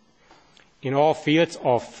active in all fields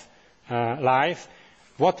of life,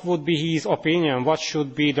 what would be his opinion? What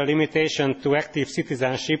should be the limitation to active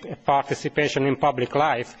citizenship, participation in public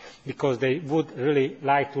life? Because they would really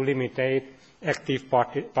like to limit active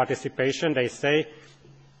participation. They say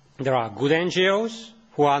there are good NGOs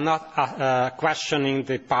who are not questioning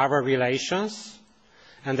the power relations,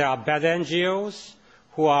 and there are bad NGOs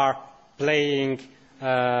who are playing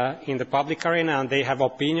in the public arena and they have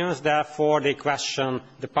opinions, therefore they question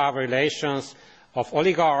the power relations of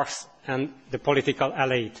oligarchs and the political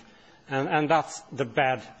elite. And that's the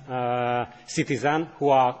bad citizen who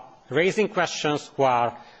are raising questions, who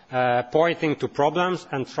are pointing to problems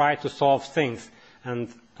and try to solve things. And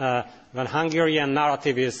when Hungarian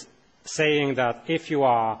narrative is saying that if you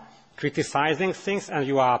are criticizing things and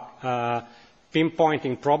you are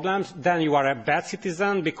pinpointing problems, then you are a bad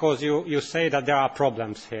citizen because you say that there are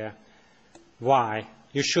problems here. Why?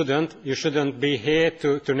 You shouldn't be here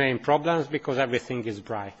to name problems because everything is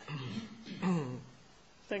bright.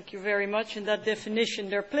 Thank you very much. In that definition,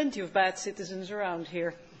 there are plenty of bad citizens around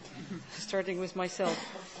here, starting with myself.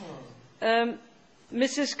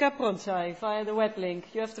 Mrs. Kapronsai, via the web link,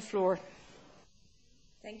 you have the floor.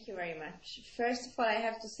 Thank you very much. First of all, I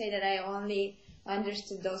have to say that I only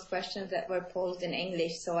understood those questions that were posed in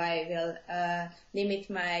English, so I will limit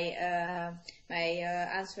my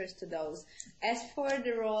answers to those. As for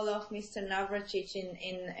the role of Mr. Navracsics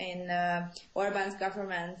in Orban's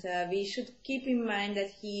government, we should keep in mind that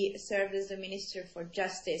he served as the Minister for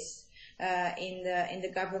Justice in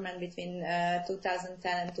the government between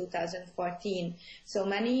 2010 and 2014. So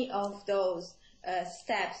many of those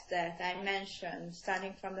steps that I mentioned,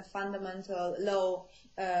 starting from the fundamental law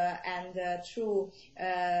and through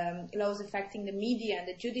laws affecting the media and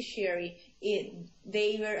the judiciary,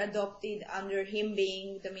 they were adopted under him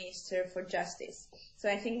being the Minister for Justice. So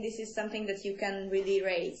I think this is something that you can really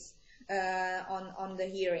raise on the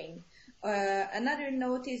hearing. Another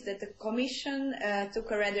note is that the Commission took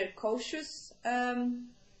a rather cautious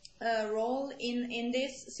role in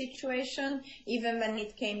this situation, even when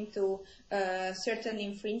it came to certain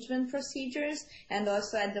infringement procedures, and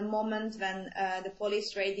also at the moment when the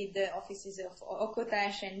police raided the offices of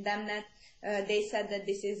Okotás and Demnet, they said that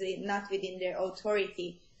this is not within their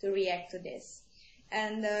authority to react to this.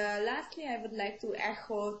 And lastly, I would like to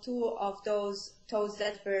echo two those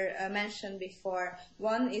that were mentioned before.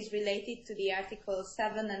 One is related to the Article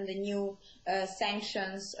 7 and the new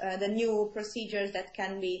sanctions, the new procedures that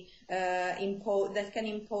can be that can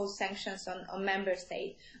impose sanctions on member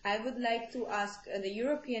states. I would like to ask the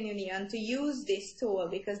European Union to use this tool,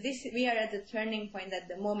 because we are at the turning point at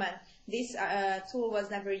the moment. This tool was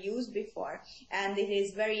never used before, and it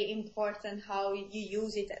is very important how you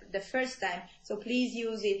use it the first time. So please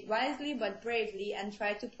use it wisely but bravely, and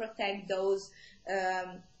try to protect those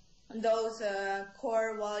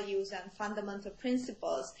core values and fundamental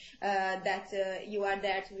principles that you are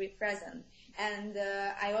there to represent. And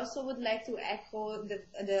I also would like to echo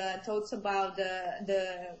the thoughts about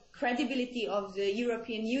the credibility of the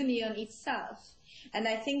European Union itself. And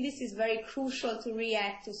I think this is very crucial to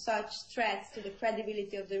react to such threats to the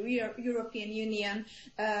credibility of the European Union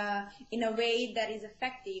in a way that is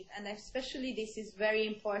effective. And especially this is very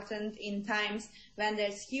important in times when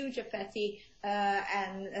there's huge apathy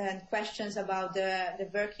and questions about the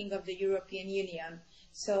working of the European Union.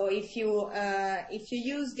 So if you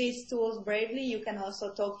use these tools bravely, you can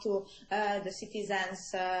also talk to the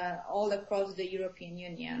citizens all across the European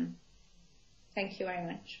Union. Thank you very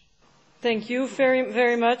much. Thank you very,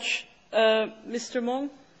 very much. Mr.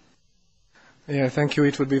 Mong? Yeah, thank you.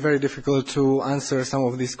 It would be very difficult to answer some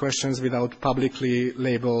of these questions without publicly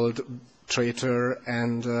labeled traitor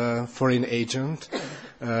and foreign agent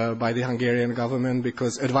by the Hungarian government,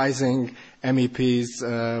 because advising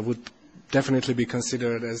MEPs would definitely be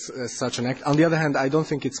considered as such an act. On the other hand, I don't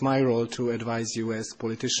think it's my role to advise you as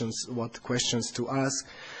politicians what questions to ask,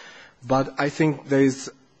 but I think there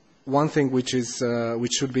is one thing which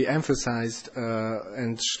should be emphasized,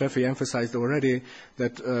 and Steffi emphasized already,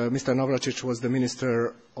 that Mr. Navracsics was the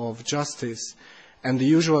Minister of Justice, and the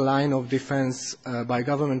usual line of defense by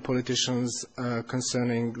government politicians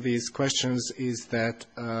concerning these questions is that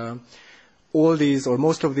all these, or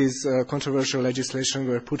most of these controversial legislation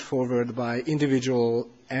were put forward by individual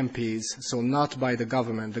MPs, so not by the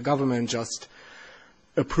government. The government just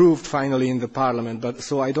approved finally in the parliament, but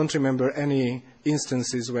so I don't remember any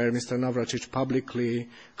instances where Mr. Navracsics publicly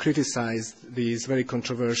criticized these very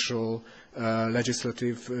controversial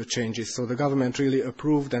legislative changes. So the government really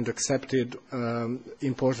approved and accepted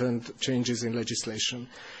important changes in legislation.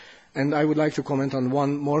 And I would like to comment on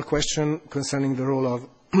one more question concerning the role of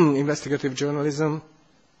investigative journalism.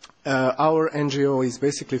 Our NGO is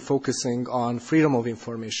basically focusing on freedom of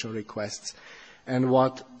information requests. And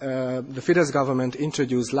what the Fidesz government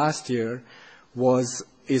introduced last year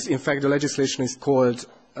is in fact the legislation is called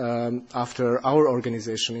after our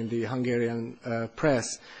organization in the Hungarian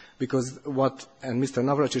press, because and Mr.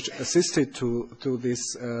 Navracsics assisted to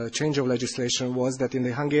this change of legislation was that in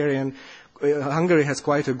the Hungary has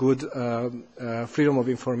quite a good freedom of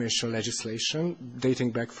information legislation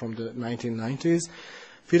dating back from the 1990s.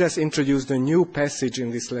 Fidesz introduced a new passage in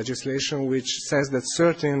this legislation which says that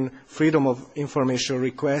certain freedom of information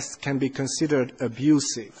requests can be considered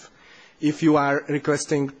abusive. If you are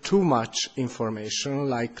requesting too much information,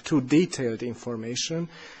 like too detailed information,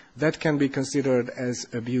 that can be considered as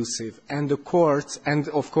abusive. And the courts, and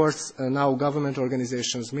of course now government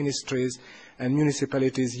organizations, ministries and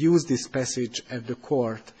municipalities use this passage at the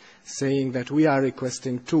court, saying that we are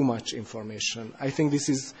requesting too much information. I think this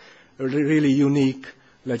is a really unique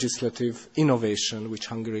legislative innovation which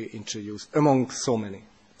Hungary introduced, among so many.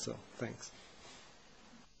 So, thanks.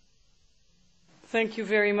 Thank you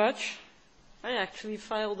very much. I actually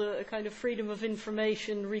filed a kind of freedom of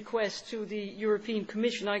information request to the European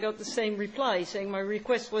Commission. I got the same reply, saying my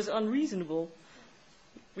request was unreasonable,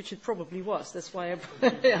 which it probably was. That's why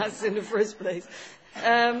I asked in the first place.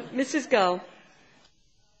 Mrs. Gall.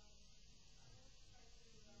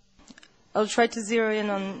 I'll try to zero in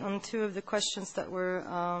on two of the questions that were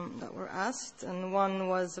asked, and one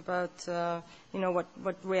was about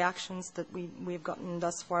what reactions that we've gotten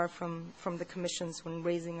thus far from the commissions when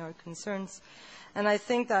raising our concerns. And I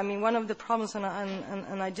think that one of the problems, and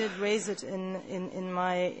I did raise it in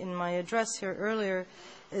my address here earlier,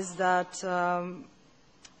 is that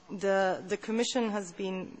the Commission has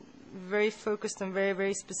been very focused on very,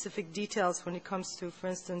 very specific details when it comes to, for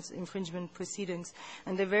instance, infringement proceedings.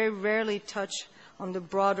 And they very rarely touch on the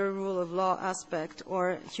broader rule of law aspect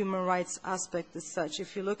or human rights aspect as such.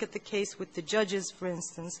 If you look at the case with the judges, for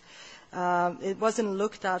instance, it wasn't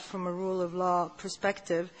looked at from a rule of law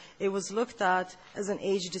perspective. It was looked at as an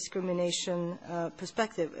age discrimination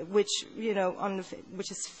perspective, which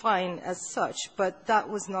which is fine as such, but that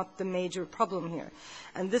was not the major problem here.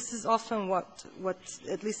 And this is often what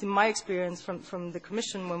at least in my experience from the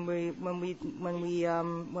Commission when we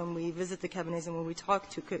visit the cabinets and when we talk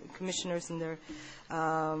to commissioners and their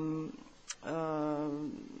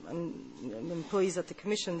employees at the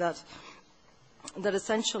Commission that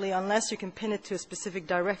essentially, unless you can pin it to a specific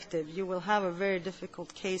directive, you will have a very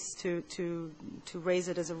difficult case to raise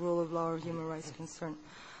it as a rule of law or human rights concern.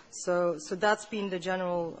 So that's been the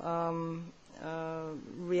general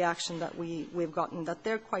reaction that we've gotten, that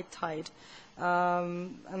they're quite tied.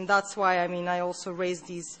 And that's why, I mean, I also raised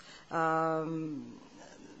these, the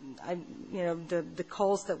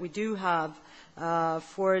calls that we do have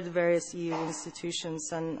for the various EU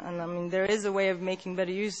institutions, and I mean, there is a way of making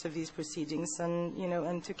better use of these proceedings, and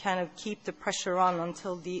and to kind of keep the pressure on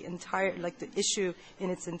until the entire, like the issue in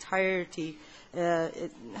its entirety,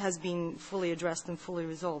 it has been fully addressed and fully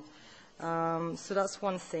resolved. So that's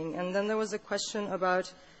one thing. And then there was a question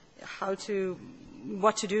about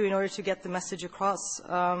what to do in order to get the message across.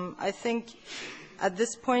 I think at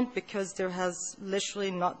this point, because there has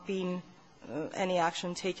literally not been any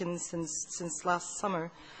action taken since last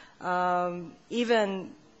summer,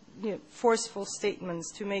 even forceful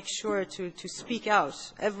statements to make sure to speak out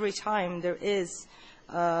every time there is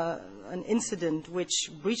an incident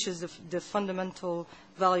which breaches the fundamental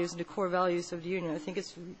values, the core values of the Union. I think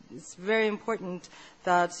it's very important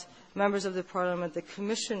that members of the Parliament, the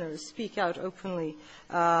commissioners, speak out openly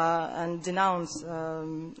and denounce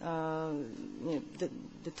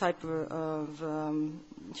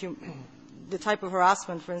the type of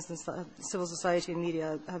harassment, for instance, that civil society and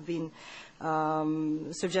media have been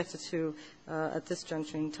subjected to at this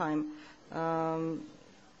juncture in time.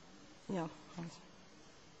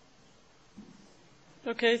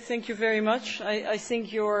 Okay, thank you very much. I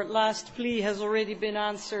think your last plea has already been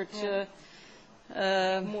answered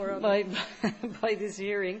by this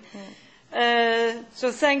hearing.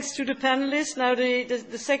 So thanks to the panelists. Now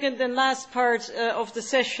the second and last part of the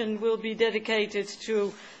session will be dedicated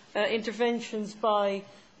to interventions by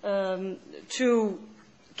two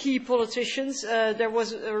key politicians. There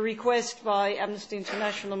was a request by Amnesty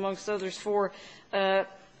International, amongst others, for a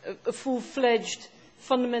full-fledged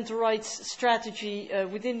fundamental rights strategy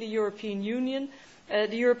within the European Union.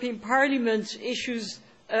 The European Parliament issues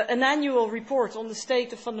an annual report on the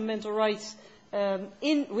state of fundamental rights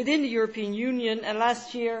within the European Union, and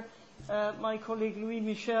last year my colleague Louis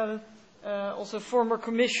Michel, also former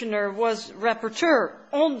commissioner, was rapporteur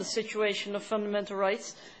on the situation of fundamental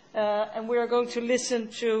rights, and we are going to listen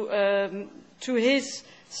to his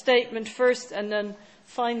statement first, and then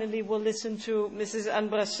finally we'll listen to Mrs. Anne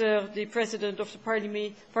Brasseur, the President of the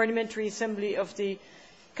Parliamentary Assembly of the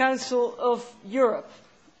Council of Europe.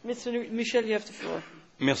 Mr. Michel, you have the floor.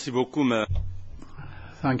 Merci beaucoup.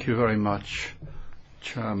 Thank you very much,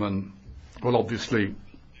 Chairman. Well, obviously,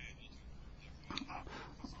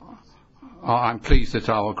 I'm pleased that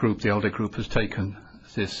our group, the ALDE group, has taken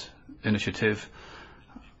this initiative.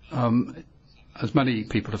 As many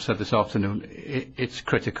people have said this afternoon, it's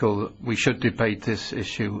critical. We should debate this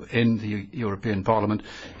issue in the European Parliament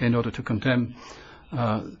in order to condemn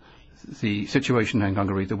the situation in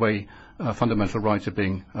Hungary, the way fundamental rights are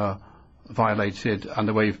being violated, and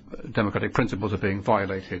the way democratic principles are being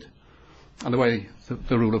violated, and the way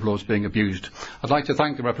the rule of law is being abused. I'd like to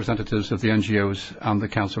thank the representatives of the NGOs and the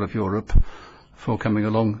Council of Europe for coming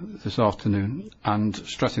along this afternoon and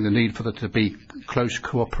stressing the need for there to be close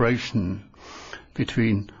cooperation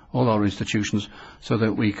between all our institutions so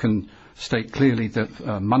that we can state clearly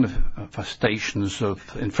that manifestations of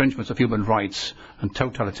infringements of human rights and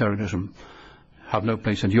totalitarianism have no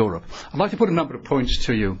place in Europe. I'd like to put a number of points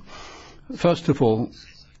to you. First of all,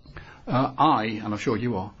 and I'm sure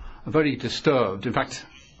you are very disturbed, in fact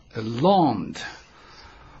alarmed,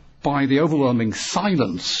 by the overwhelming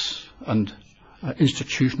silence and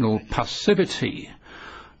institutional passivity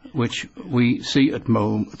which we see at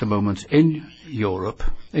the moment in Europe,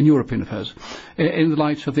 in European affairs, in the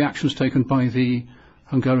light of the actions taken by the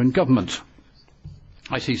Hungarian government.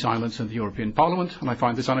 I see silence in the European Parliament, and I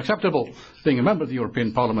find this unacceptable, being a member of the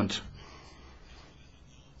European Parliament.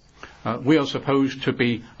 We are supposed to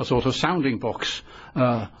be a sort of sounding box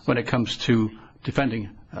when it comes to defending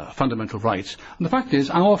fundamental rights. And the fact is,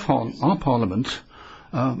 our Parliament,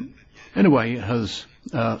 in a way, has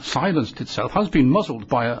silenced itself, has been muzzled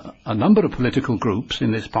by a number of political groups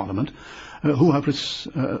in this Parliament who have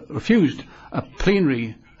refused a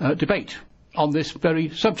plenary debate on this very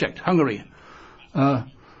subject, Hungary.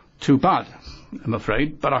 Too bad, I'm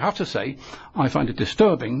afraid, but I have to say I find it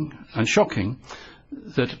disturbing and shocking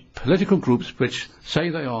that political groups which say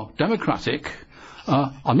they are democratic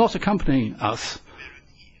are not accompanying us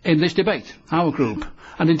in this debate, our group.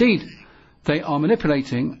 And indeed, they are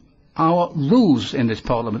manipulating our rules in this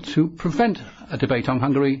Parliament to prevent a debate on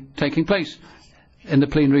Hungary taking place in the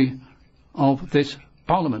plenary of this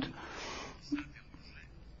Parliament.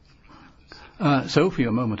 Sophie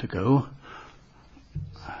a moment ago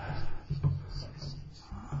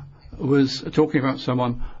was talking about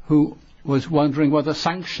someone who was wondering whether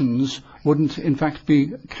sanctions wouldn't in fact be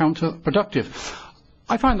counterproductive.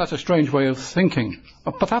 I find that a strange way of thinking,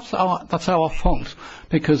 but that's our fault,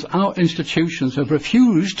 because our institutions have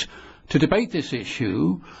refused to debate this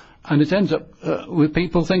issue, and it ends up with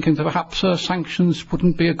people thinking that perhaps sanctions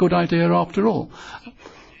wouldn't be a good idea after all.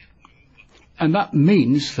 And that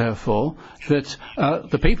means, therefore, that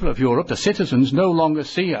the people of Europe, the citizens, no longer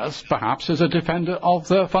see us, perhaps, as a defender of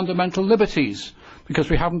their fundamental liberties, because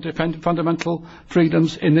we haven't defended fundamental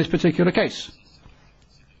freedoms in this particular case.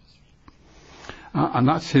 And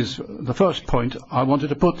that's the first point I wanted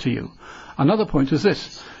to put to you. Another point is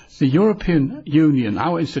this. The European Union,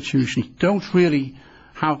 our institutions, don't really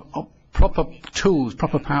have proper tools,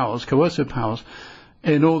 proper powers, coercive powers,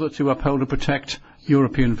 in order to uphold and protect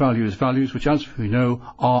European values, values which, as we know,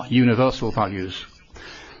 are universal values.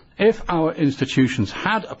 If our institutions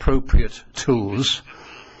had appropriate tools,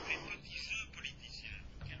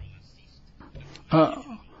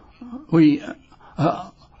 we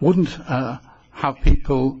wouldn't have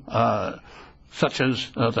people such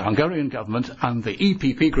as the Hungarian government and the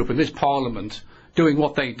EPP group in this parliament doing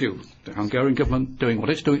what they do. The Hungarian government doing what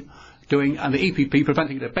it's doing, and the EPP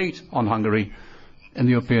preventing debate on Hungary in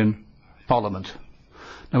the European Parliament.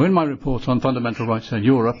 Now, in my report on fundamental rights in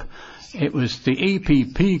Europe, it was the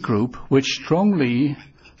EPP group which strongly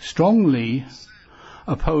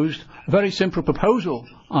opposed a very simple proposal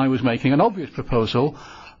I was making, an obvious proposal,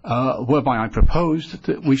 whereby I proposed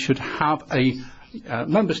that we should have a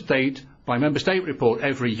member state by member state report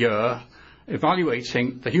every year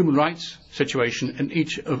evaluating the human rights situation in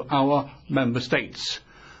each of our member states.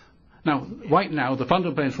 Now, right now, the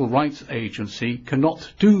Fundamental Rights Agency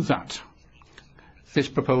cannot do that. This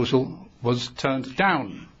proposal was turned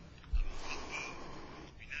down.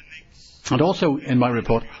 And also in my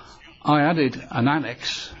report, I added an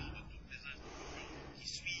annex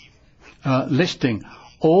listing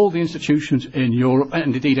all the institutions in Europe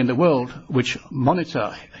and indeed in the world which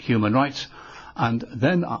monitor human rights, and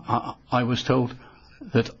then I was told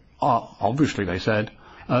that obviously, they said,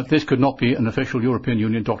 this could not be an official European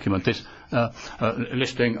Union document, this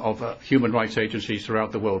listing of human rights agencies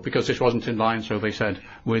throughout the world, because this wasn't in line, so they said,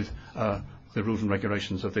 with the rules and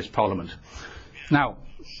regulations of this Parliament. Now,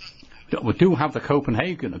 we do have the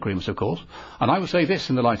Copenhagen agreements, of course, and I would say this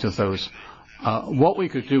in the light of those. What we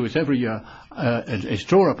could do is every year is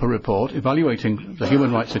draw up a report evaluating the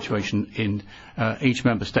human rights situation in each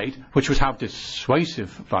member state, which would have dissuasive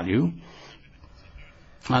value,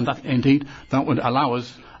 and that indeed that would allow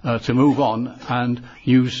us to move on and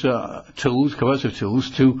use tools, coercive tools,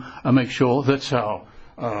 to make sure that our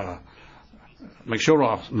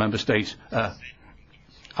member states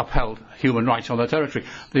upheld human rights on their territory.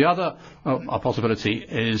 The other possibility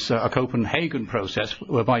is a Copenhagen process,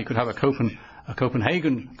 whereby you could have a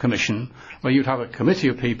Copenhagen Commission, where you'd have a committee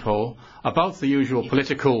of people above the usual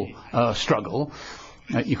political struggle.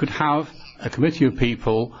 You could have a committee of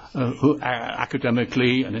people who are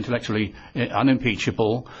academically and intellectually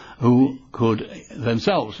unimpeachable, who could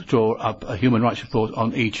themselves draw up a human rights report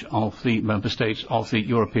on each of the member states of the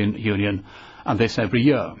European Union, and this every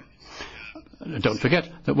year. Don't forget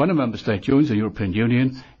that when a member state joins the European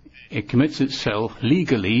Union, it commits itself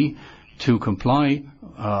legally to comply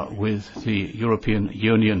with the European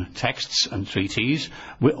Union texts and treaties,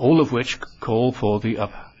 all of which call for the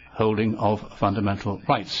upholding of fundamental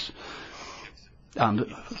rights.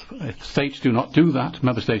 And if states do not do that,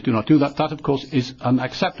 member states do not do that, that of course is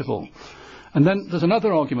unacceptable. And then there's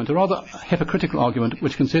another argument, a rather hypocritical argument,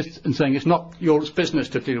 which consists in saying it's not Europe's business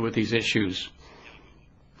to deal with these issues.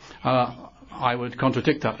 I would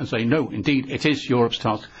contradict that and say, no, indeed, it is Europe's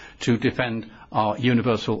task to defend our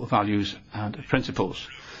universal values and principles.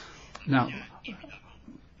 Now,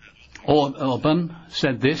 Orban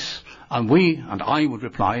said this, and I would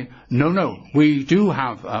reply, no, we do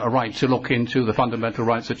have a right to look into the fundamental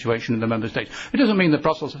rights situation in the member states. It doesn't mean that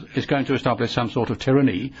Brussels is going to establish some sort of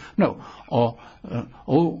tyranny. No, all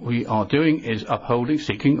we are doing is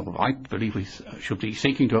seeking, or I believe we should be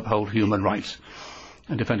seeking to uphold human rights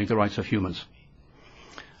and defending the rights of humans.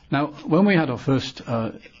 Now, when we had our first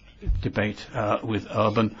debate with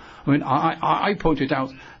Orban, I pointed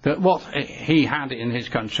out that what he had in his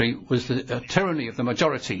country was the tyranny of the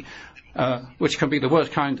majority, which can be the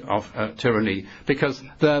worst kind of tyranny, because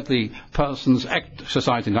there the persons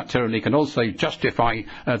exercising that tyranny can also justify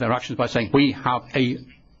their actions by saying, we have a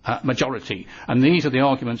majority. And these are the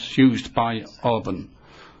arguments used by Orban.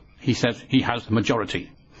 He says he has the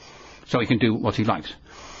majority, so he can do what he likes.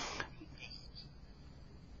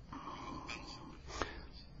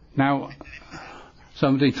 Now,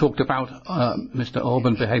 somebody talked about Mr.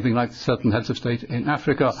 Orban behaving like certain heads of state in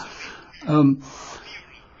Africa. And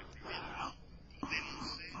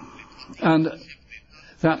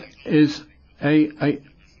that is a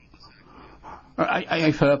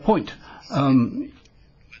fair point.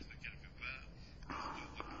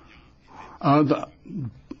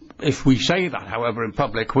 If we say that, however, in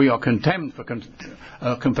public, we are condemned for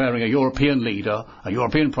comparing a European leader, a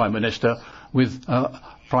European Prime Minister, with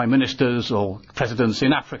Prime Ministers or Presidents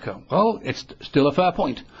in Africa. Well, it's still a fair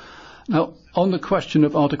point. Now, on the question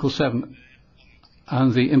of Article 7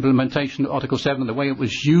 and the implementation of Article 7 and the way it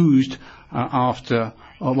was used after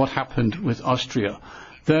what happened with Austria,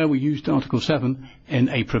 there we used Article 7 in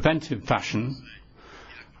a preventive fashion,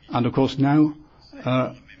 and of course now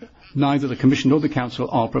neither the Commission nor the Council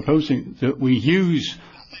are proposing that we use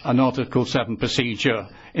an Article 7 procedure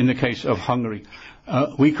in the case of Hungary.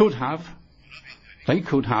 We could have, they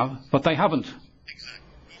could have, but they haven't.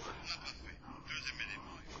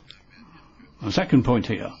 The second point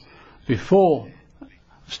here, before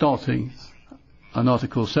starting an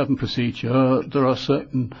Article 7 procedure, there are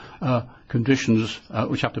certain conditions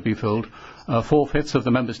which have to be filled. 4/5 of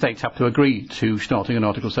the Member States have to agree to starting an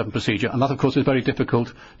Article 7 procedure, and that, of course, is very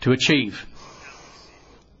difficult to achieve.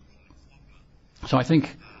 So I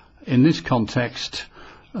think in this context,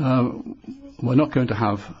 we're not going to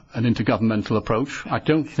have an intergovernmental approach. I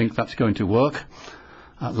don't think that's going to work.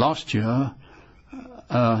 Last year,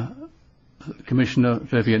 Commissioner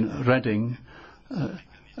Viviane Reding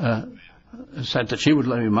said that she would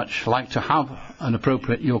very much like to have an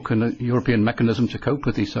appropriate European mechanism to cope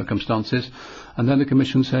with these circumstances. And then the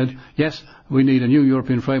Commission said, yes, we need a new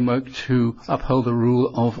European framework to uphold the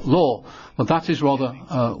rule of law. Well, that is rather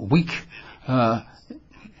weak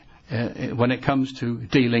when it comes to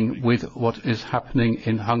dealing with what is happening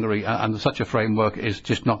in Hungary, and such a framework is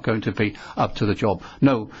just not going to be up to the job.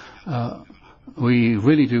 No. We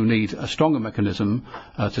really do need a stronger mechanism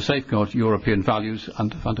to safeguard European values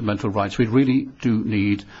and fundamental rights. We really do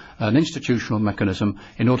need an institutional mechanism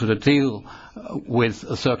in order to deal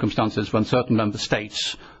with circumstances when certain member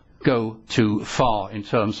states go too far in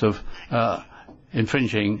terms of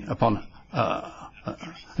infringing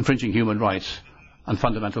human rights and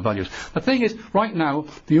fundamental values. The thing is, right now,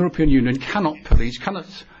 the European Union cannot police, cannot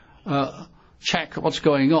check what's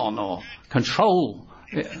going on or control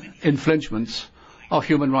infringements of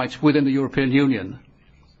human rights within the European Union.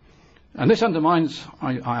 And this undermines,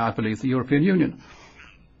 I believe, the European Union.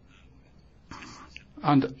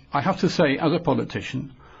 And I have to say, as a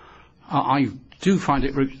politician, I do find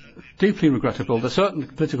it deeply regrettable that certain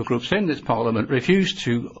political groups in this Parliament refuse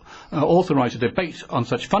to authorise a debate on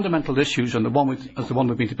such fundamental issues as the one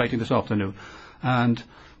we've been debating this afternoon. And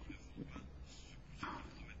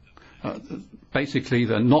basically,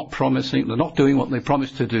 they're not doing what they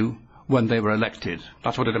promised to do when they were elected.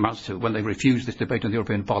 That's what it amounts to, when they refused this debate in the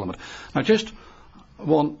European Parliament. Now, just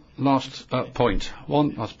one last point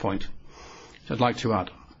I'd like to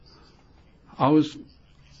add. I was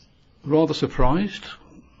rather surprised,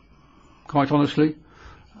 quite honestly.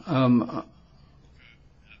 I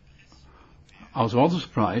was rather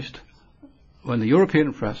surprised when the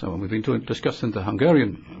European press, and we've been discussing the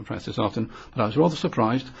Hungarian press this afternoon, but I was rather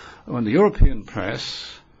surprised when the European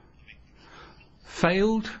press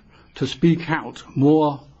failed to speak out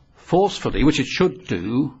more forcefully, which it should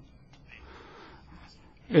do,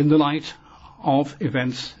 in the light of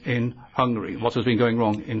events in Hungary, what has been going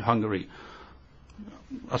wrong in Hungary.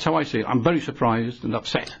 That's how I see it. I'm very surprised and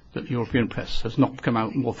upset that the European press has not come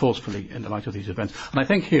out more forcefully in the light of these events. And I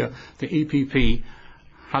think here the EPP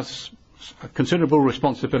has considerable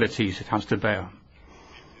responsibilities it has to bear.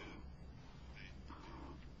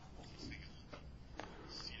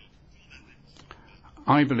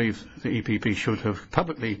 I believe the EPP should have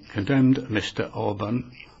publicly condemned Mr.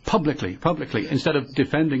 Orban, publicly, instead of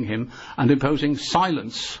defending him and imposing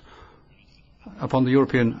silence upon the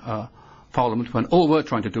European Parliament when all we're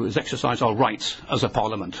trying to do is exercise our rights as a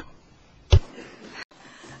Parliament.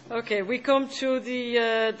 Okay, we come to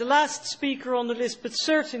the last speaker on the list, but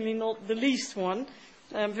certainly not the least one.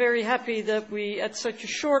 I'm very happy that we, at such a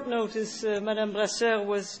short notice, Madame Brasseur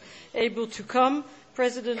was able to come.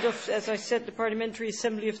 President of, as I said, the Parliamentary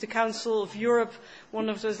Assembly of the Council of Europe, one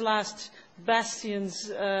of those last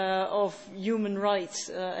bastions of human rights,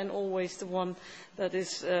 and always the one that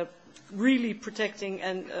is really protecting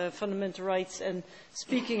and fundamental rights and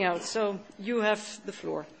speaking out. So you have the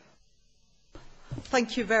floor.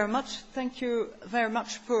 Thank you very much. Thank you very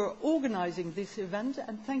much for organising this event,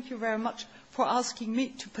 and thank you very much for asking me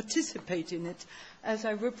to participate in it, as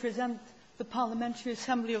I represent the Parliamentary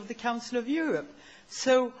Assembly of the Council of Europe.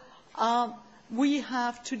 So we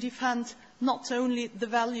have to defend not only the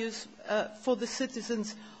values for the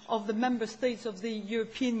citizens of the member states of the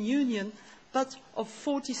European Union, but of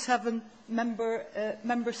 47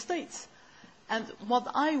 member states. And what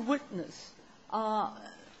I witness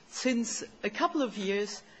since a couple of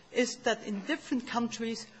years is that in different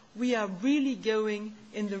countries we are really going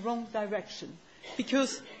in the wrong direction,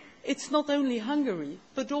 because it's not only Hungary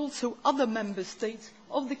but also other member states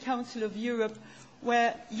of the Council of Europe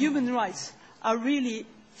where human rights are really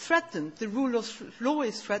threatened, the rule of law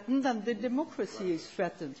is threatened and the democracy is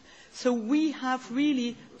threatened. So we have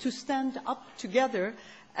really to stand up together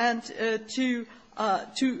and to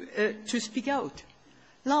speak out.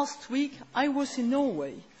 Last week I was in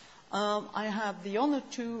Norway. I had the honor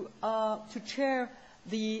to chair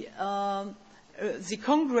the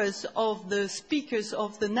Congress of the Speakers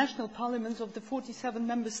of the National Parliaments of the 47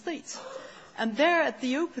 member states. And there at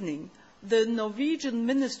the opening, the Norwegian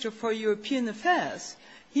Minister for European Affairs,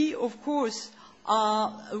 he of course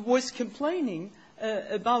was complaining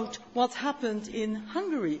about what happened in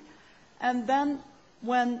Hungary. And then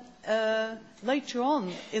when later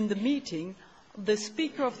on in the meeting, the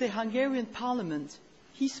Speaker of the Hungarian Parliament,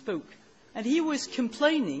 he spoke, and he was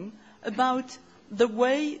complaining about the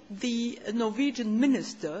way the Norwegian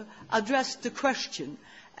minister addressed the question,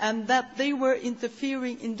 and that they were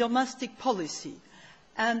interfering in domestic policy.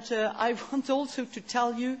 And I want also to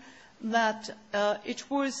tell you that it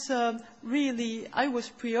was really, I was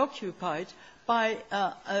preoccupied by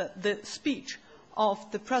the speech of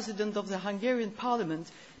the President of the Hungarian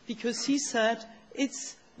Parliament, because he said,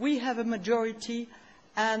 we have a majority,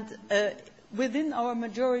 and within our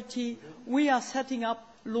majority we are setting up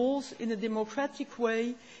laws in a democratic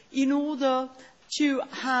way in order to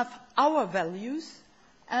have our values,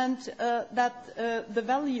 and that the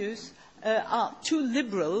values are too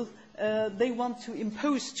liberal, they want to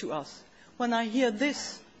impose to us. When I hear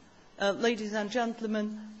this, ladies and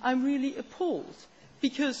gentlemen, I'm really appalled,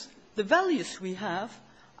 because the values we have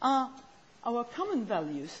are our common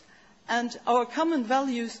values, and our common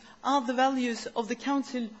values are the values of the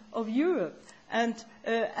Council of Europe. And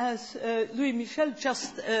as Louis Michel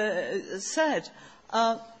just said,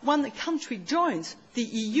 when a country joins the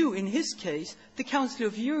EU, in his case, the Council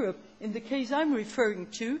of Europe, in the case I'm referring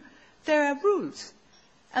to, there are rules.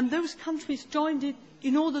 And those countries joined it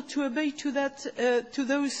in order to obey to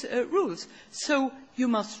those rules. So you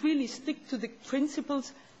must really stick to the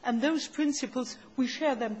principles, and those principles, we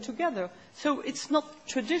share them together. So it's not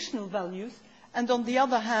traditional values, and on the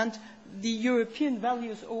other hand, the European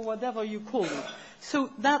values, or whatever you call it. So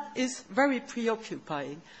that is very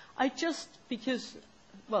preoccupying. Because,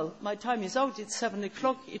 well, my time is out, it's 7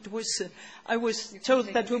 o'clock, I was told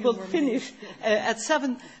that we will finish at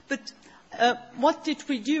 7, but what did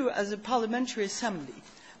we do as a parliamentary assembly?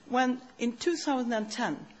 When, in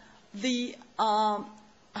 2010, the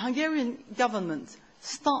Hungarian government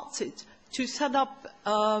started to set up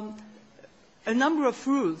a number of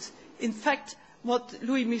rules, in fact, what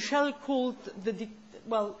Louis Michel called the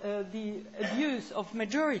abuse of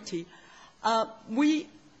majority, we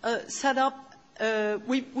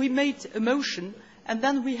made a motion, and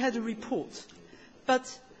then we had a report.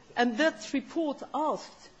 And that report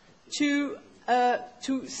asked to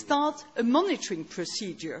start a monitoring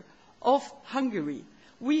procedure of Hungary.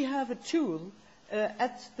 We have a tool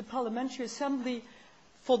at the Parliamentary Assembly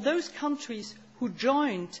for those countries who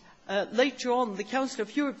joined later on the Council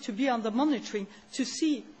of Europe to be under monitoring, to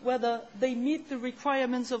see whether they meet the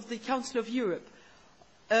requirements of the Council of Europe.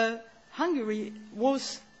 Hungary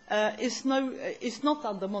is not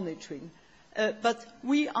under monitoring, but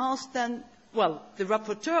we asked then, well, the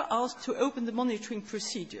rapporteur asked to open the monitoring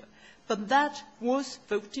procedure, but that was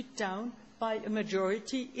voted down by a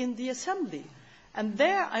majority in the Assembly. And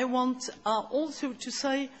there I want also to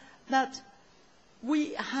say that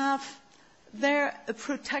we have there a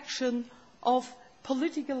protection of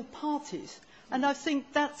political parties. And I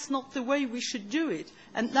think that's not the way we should do it.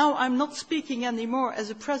 And now I'm not speaking anymore as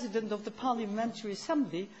a president of the Parliamentary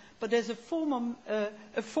Assembly, but as a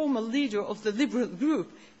former leader of the Liberal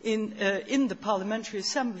group in the Parliamentary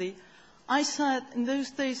Assembly. I said in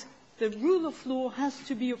those days the rule of law has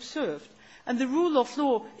to be observed. And the rule of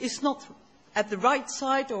law is not at the right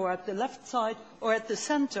side or at the left side or at the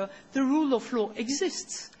centre. The rule of law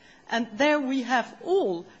exists. And there we have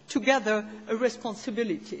all together a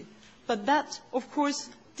responsibility. But that, of course,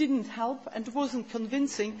 didn't help and wasn't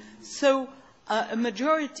convincing. So a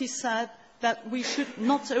majority said that we should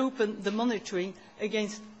not open the monitoring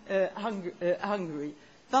against Hungary.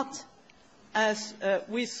 But as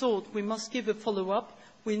we thought we must give a follow-up,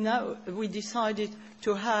 we decided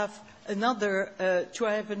to have another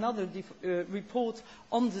report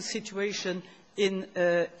on the situation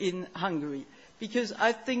in Hungary, because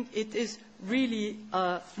I think it is really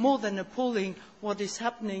more than appalling what is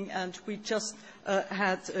happening, and we just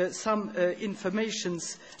had some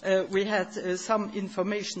informations. We had some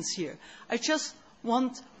informations here. I just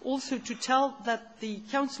want also to tell that the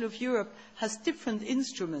Council of Europe has different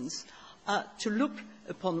instruments to look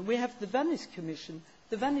upon. We have the Venice Commission.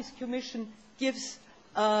 The Venice Commission gives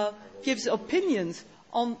opinions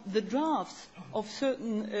on the drafts of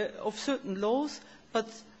certain laws, but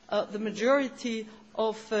the majority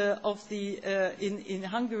in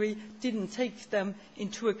Hungary didn't take them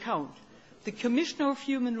into account. The Commissioner of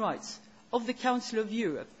Human Rights of the Council of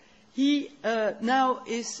Europe, he now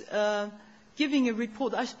is giving a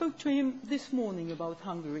report. I spoke to him this morning about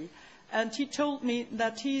Hungary, and he told me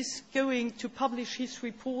that he is going to publish his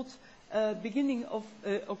report beginning of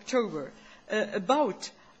October about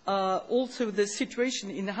also the situation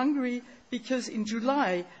in Hungary, because in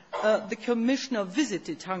July the Commissioner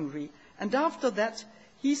visited Hungary, and after that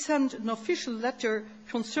he sent an official letter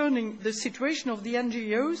concerning the situation of the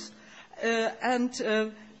NGOs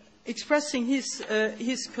and expressing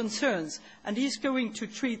his concerns, and he is going to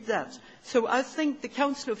treat that. So I think the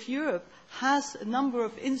Council of Europe has a number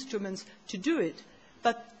of instruments to do it,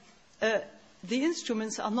 but the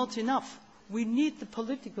instruments are not enough. We need the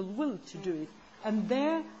political will to do it. And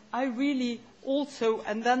there I really also,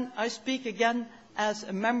 and then I speak again as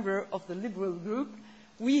a member of the Liberal group,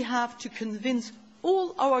 we have to convince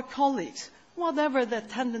all our colleagues, whatever their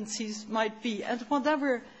tendencies might be and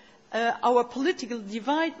whatever our political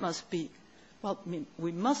divide must be, well,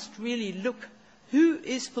 we must really look who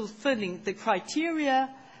is fulfilling the criteria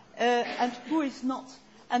and who is not.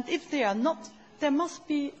 And if they are not, there must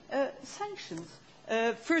be sanctions.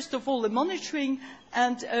 First of all, the monitoring,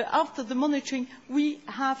 and after the monitoring, we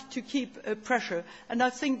have to keep pressure. And I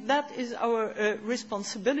think that is our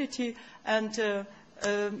responsibility, and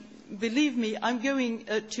believe me, I'm going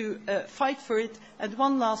to fight for it. And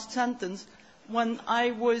one last sentence. When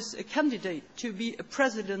I was a candidate to be a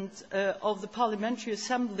president of the Parliamentary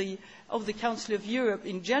Assembly of the Council of Europe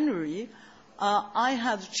in January, I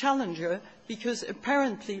had a challenger because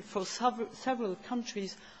apparently for several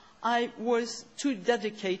countries I was too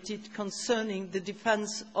dedicated concerning the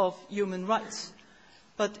defence of human rights.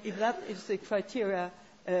 But if that is the criteria,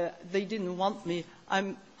 they didn't want me.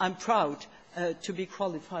 I'm proud to be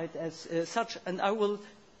qualified as such, and I will,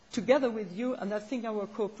 together with you, and I think our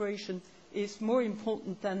cooperation is more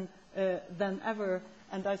important than ever,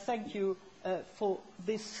 and I thank you for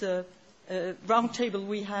this round table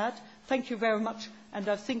we had. Thank you very much, and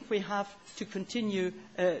I think we have to continue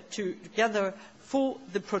together for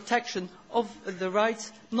the protection of the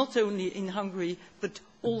rights, not only in Hungary, but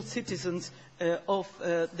all citizens of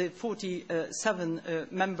the 47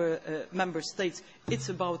 member states. It's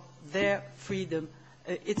about their freedom,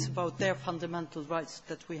 it's about their fundamental rights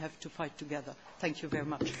that we have to fight together. Thank you very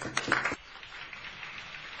much.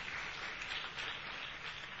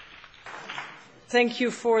 Thank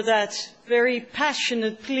you for that very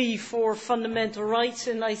passionate plea for fundamental rights,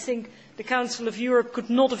 and I think the Council of Europe could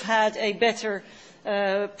not have had a better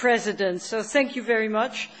president. So thank you very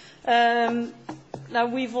much. Now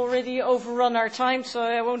we've already overrun our time, so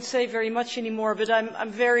I won't say very much anymore, but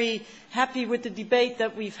I'm very happy with the debate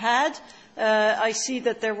that we've had. I see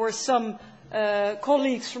that there were some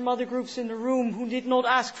colleagues from other groups in the room who did not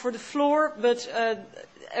ask for the floor, but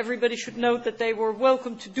everybody should note that they were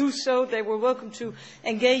welcome to do so. They were welcome to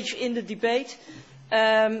engage in the debate.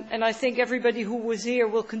 And I think everybody who was here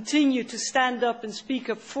will continue to stand up and speak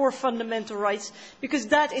up for fundamental rights, because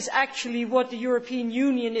that is actually what the European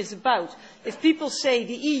Union is about. If people say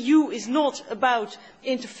the EU is not about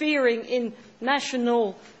interfering in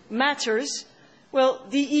national matters, well,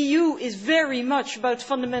 the EU is very much about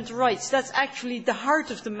fundamental rights. That's actually the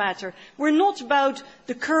heart of the matter. We're not about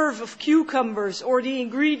the curve of cucumbers or the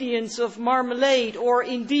ingredients of marmalade or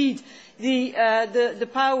indeed the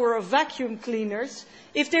power of vacuum cleaners.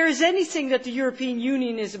 If there is anything that the European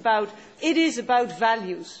Union is about, it is about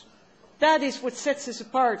values. That is what sets us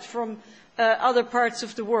apart from other parts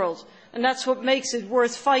of the world. And that's what makes it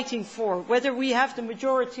worth fighting for, whether we have the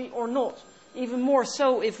majority or not. Even more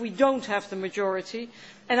so if we don't have the majority.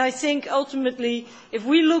 And I think ultimately, if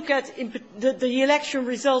we look at the election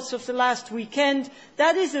results of the last weekend,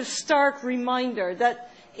 that is a stark reminder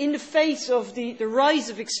that in the face of the rise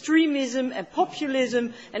of extremism and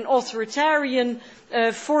populism and authoritarian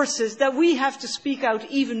forces, that we have to speak out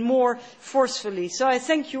even more forcefully. So I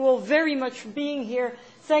thank you all very much for being here.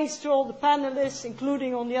 thanks to all the panelists,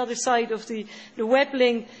 including on the other side of the web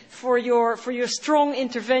link, for your strong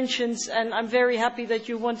interventions. And I'm very happy that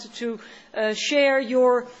you wanted to share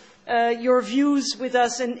your views with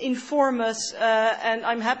us and inform us, and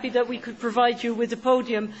I'm happy that we could provide you with a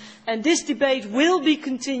podium. And this debate will be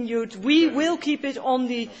continued. We will keep it on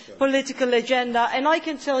the political agenda, and I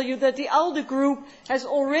can tell you that the ALDE group has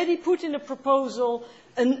already put in a proposal,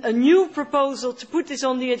 a new proposal to put this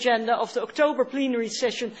on the agenda of the October plenary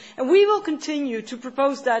session, and we will continue to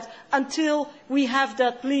propose that until we have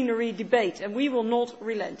that plenary debate, and we will not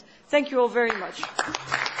relent. Thank you all very much.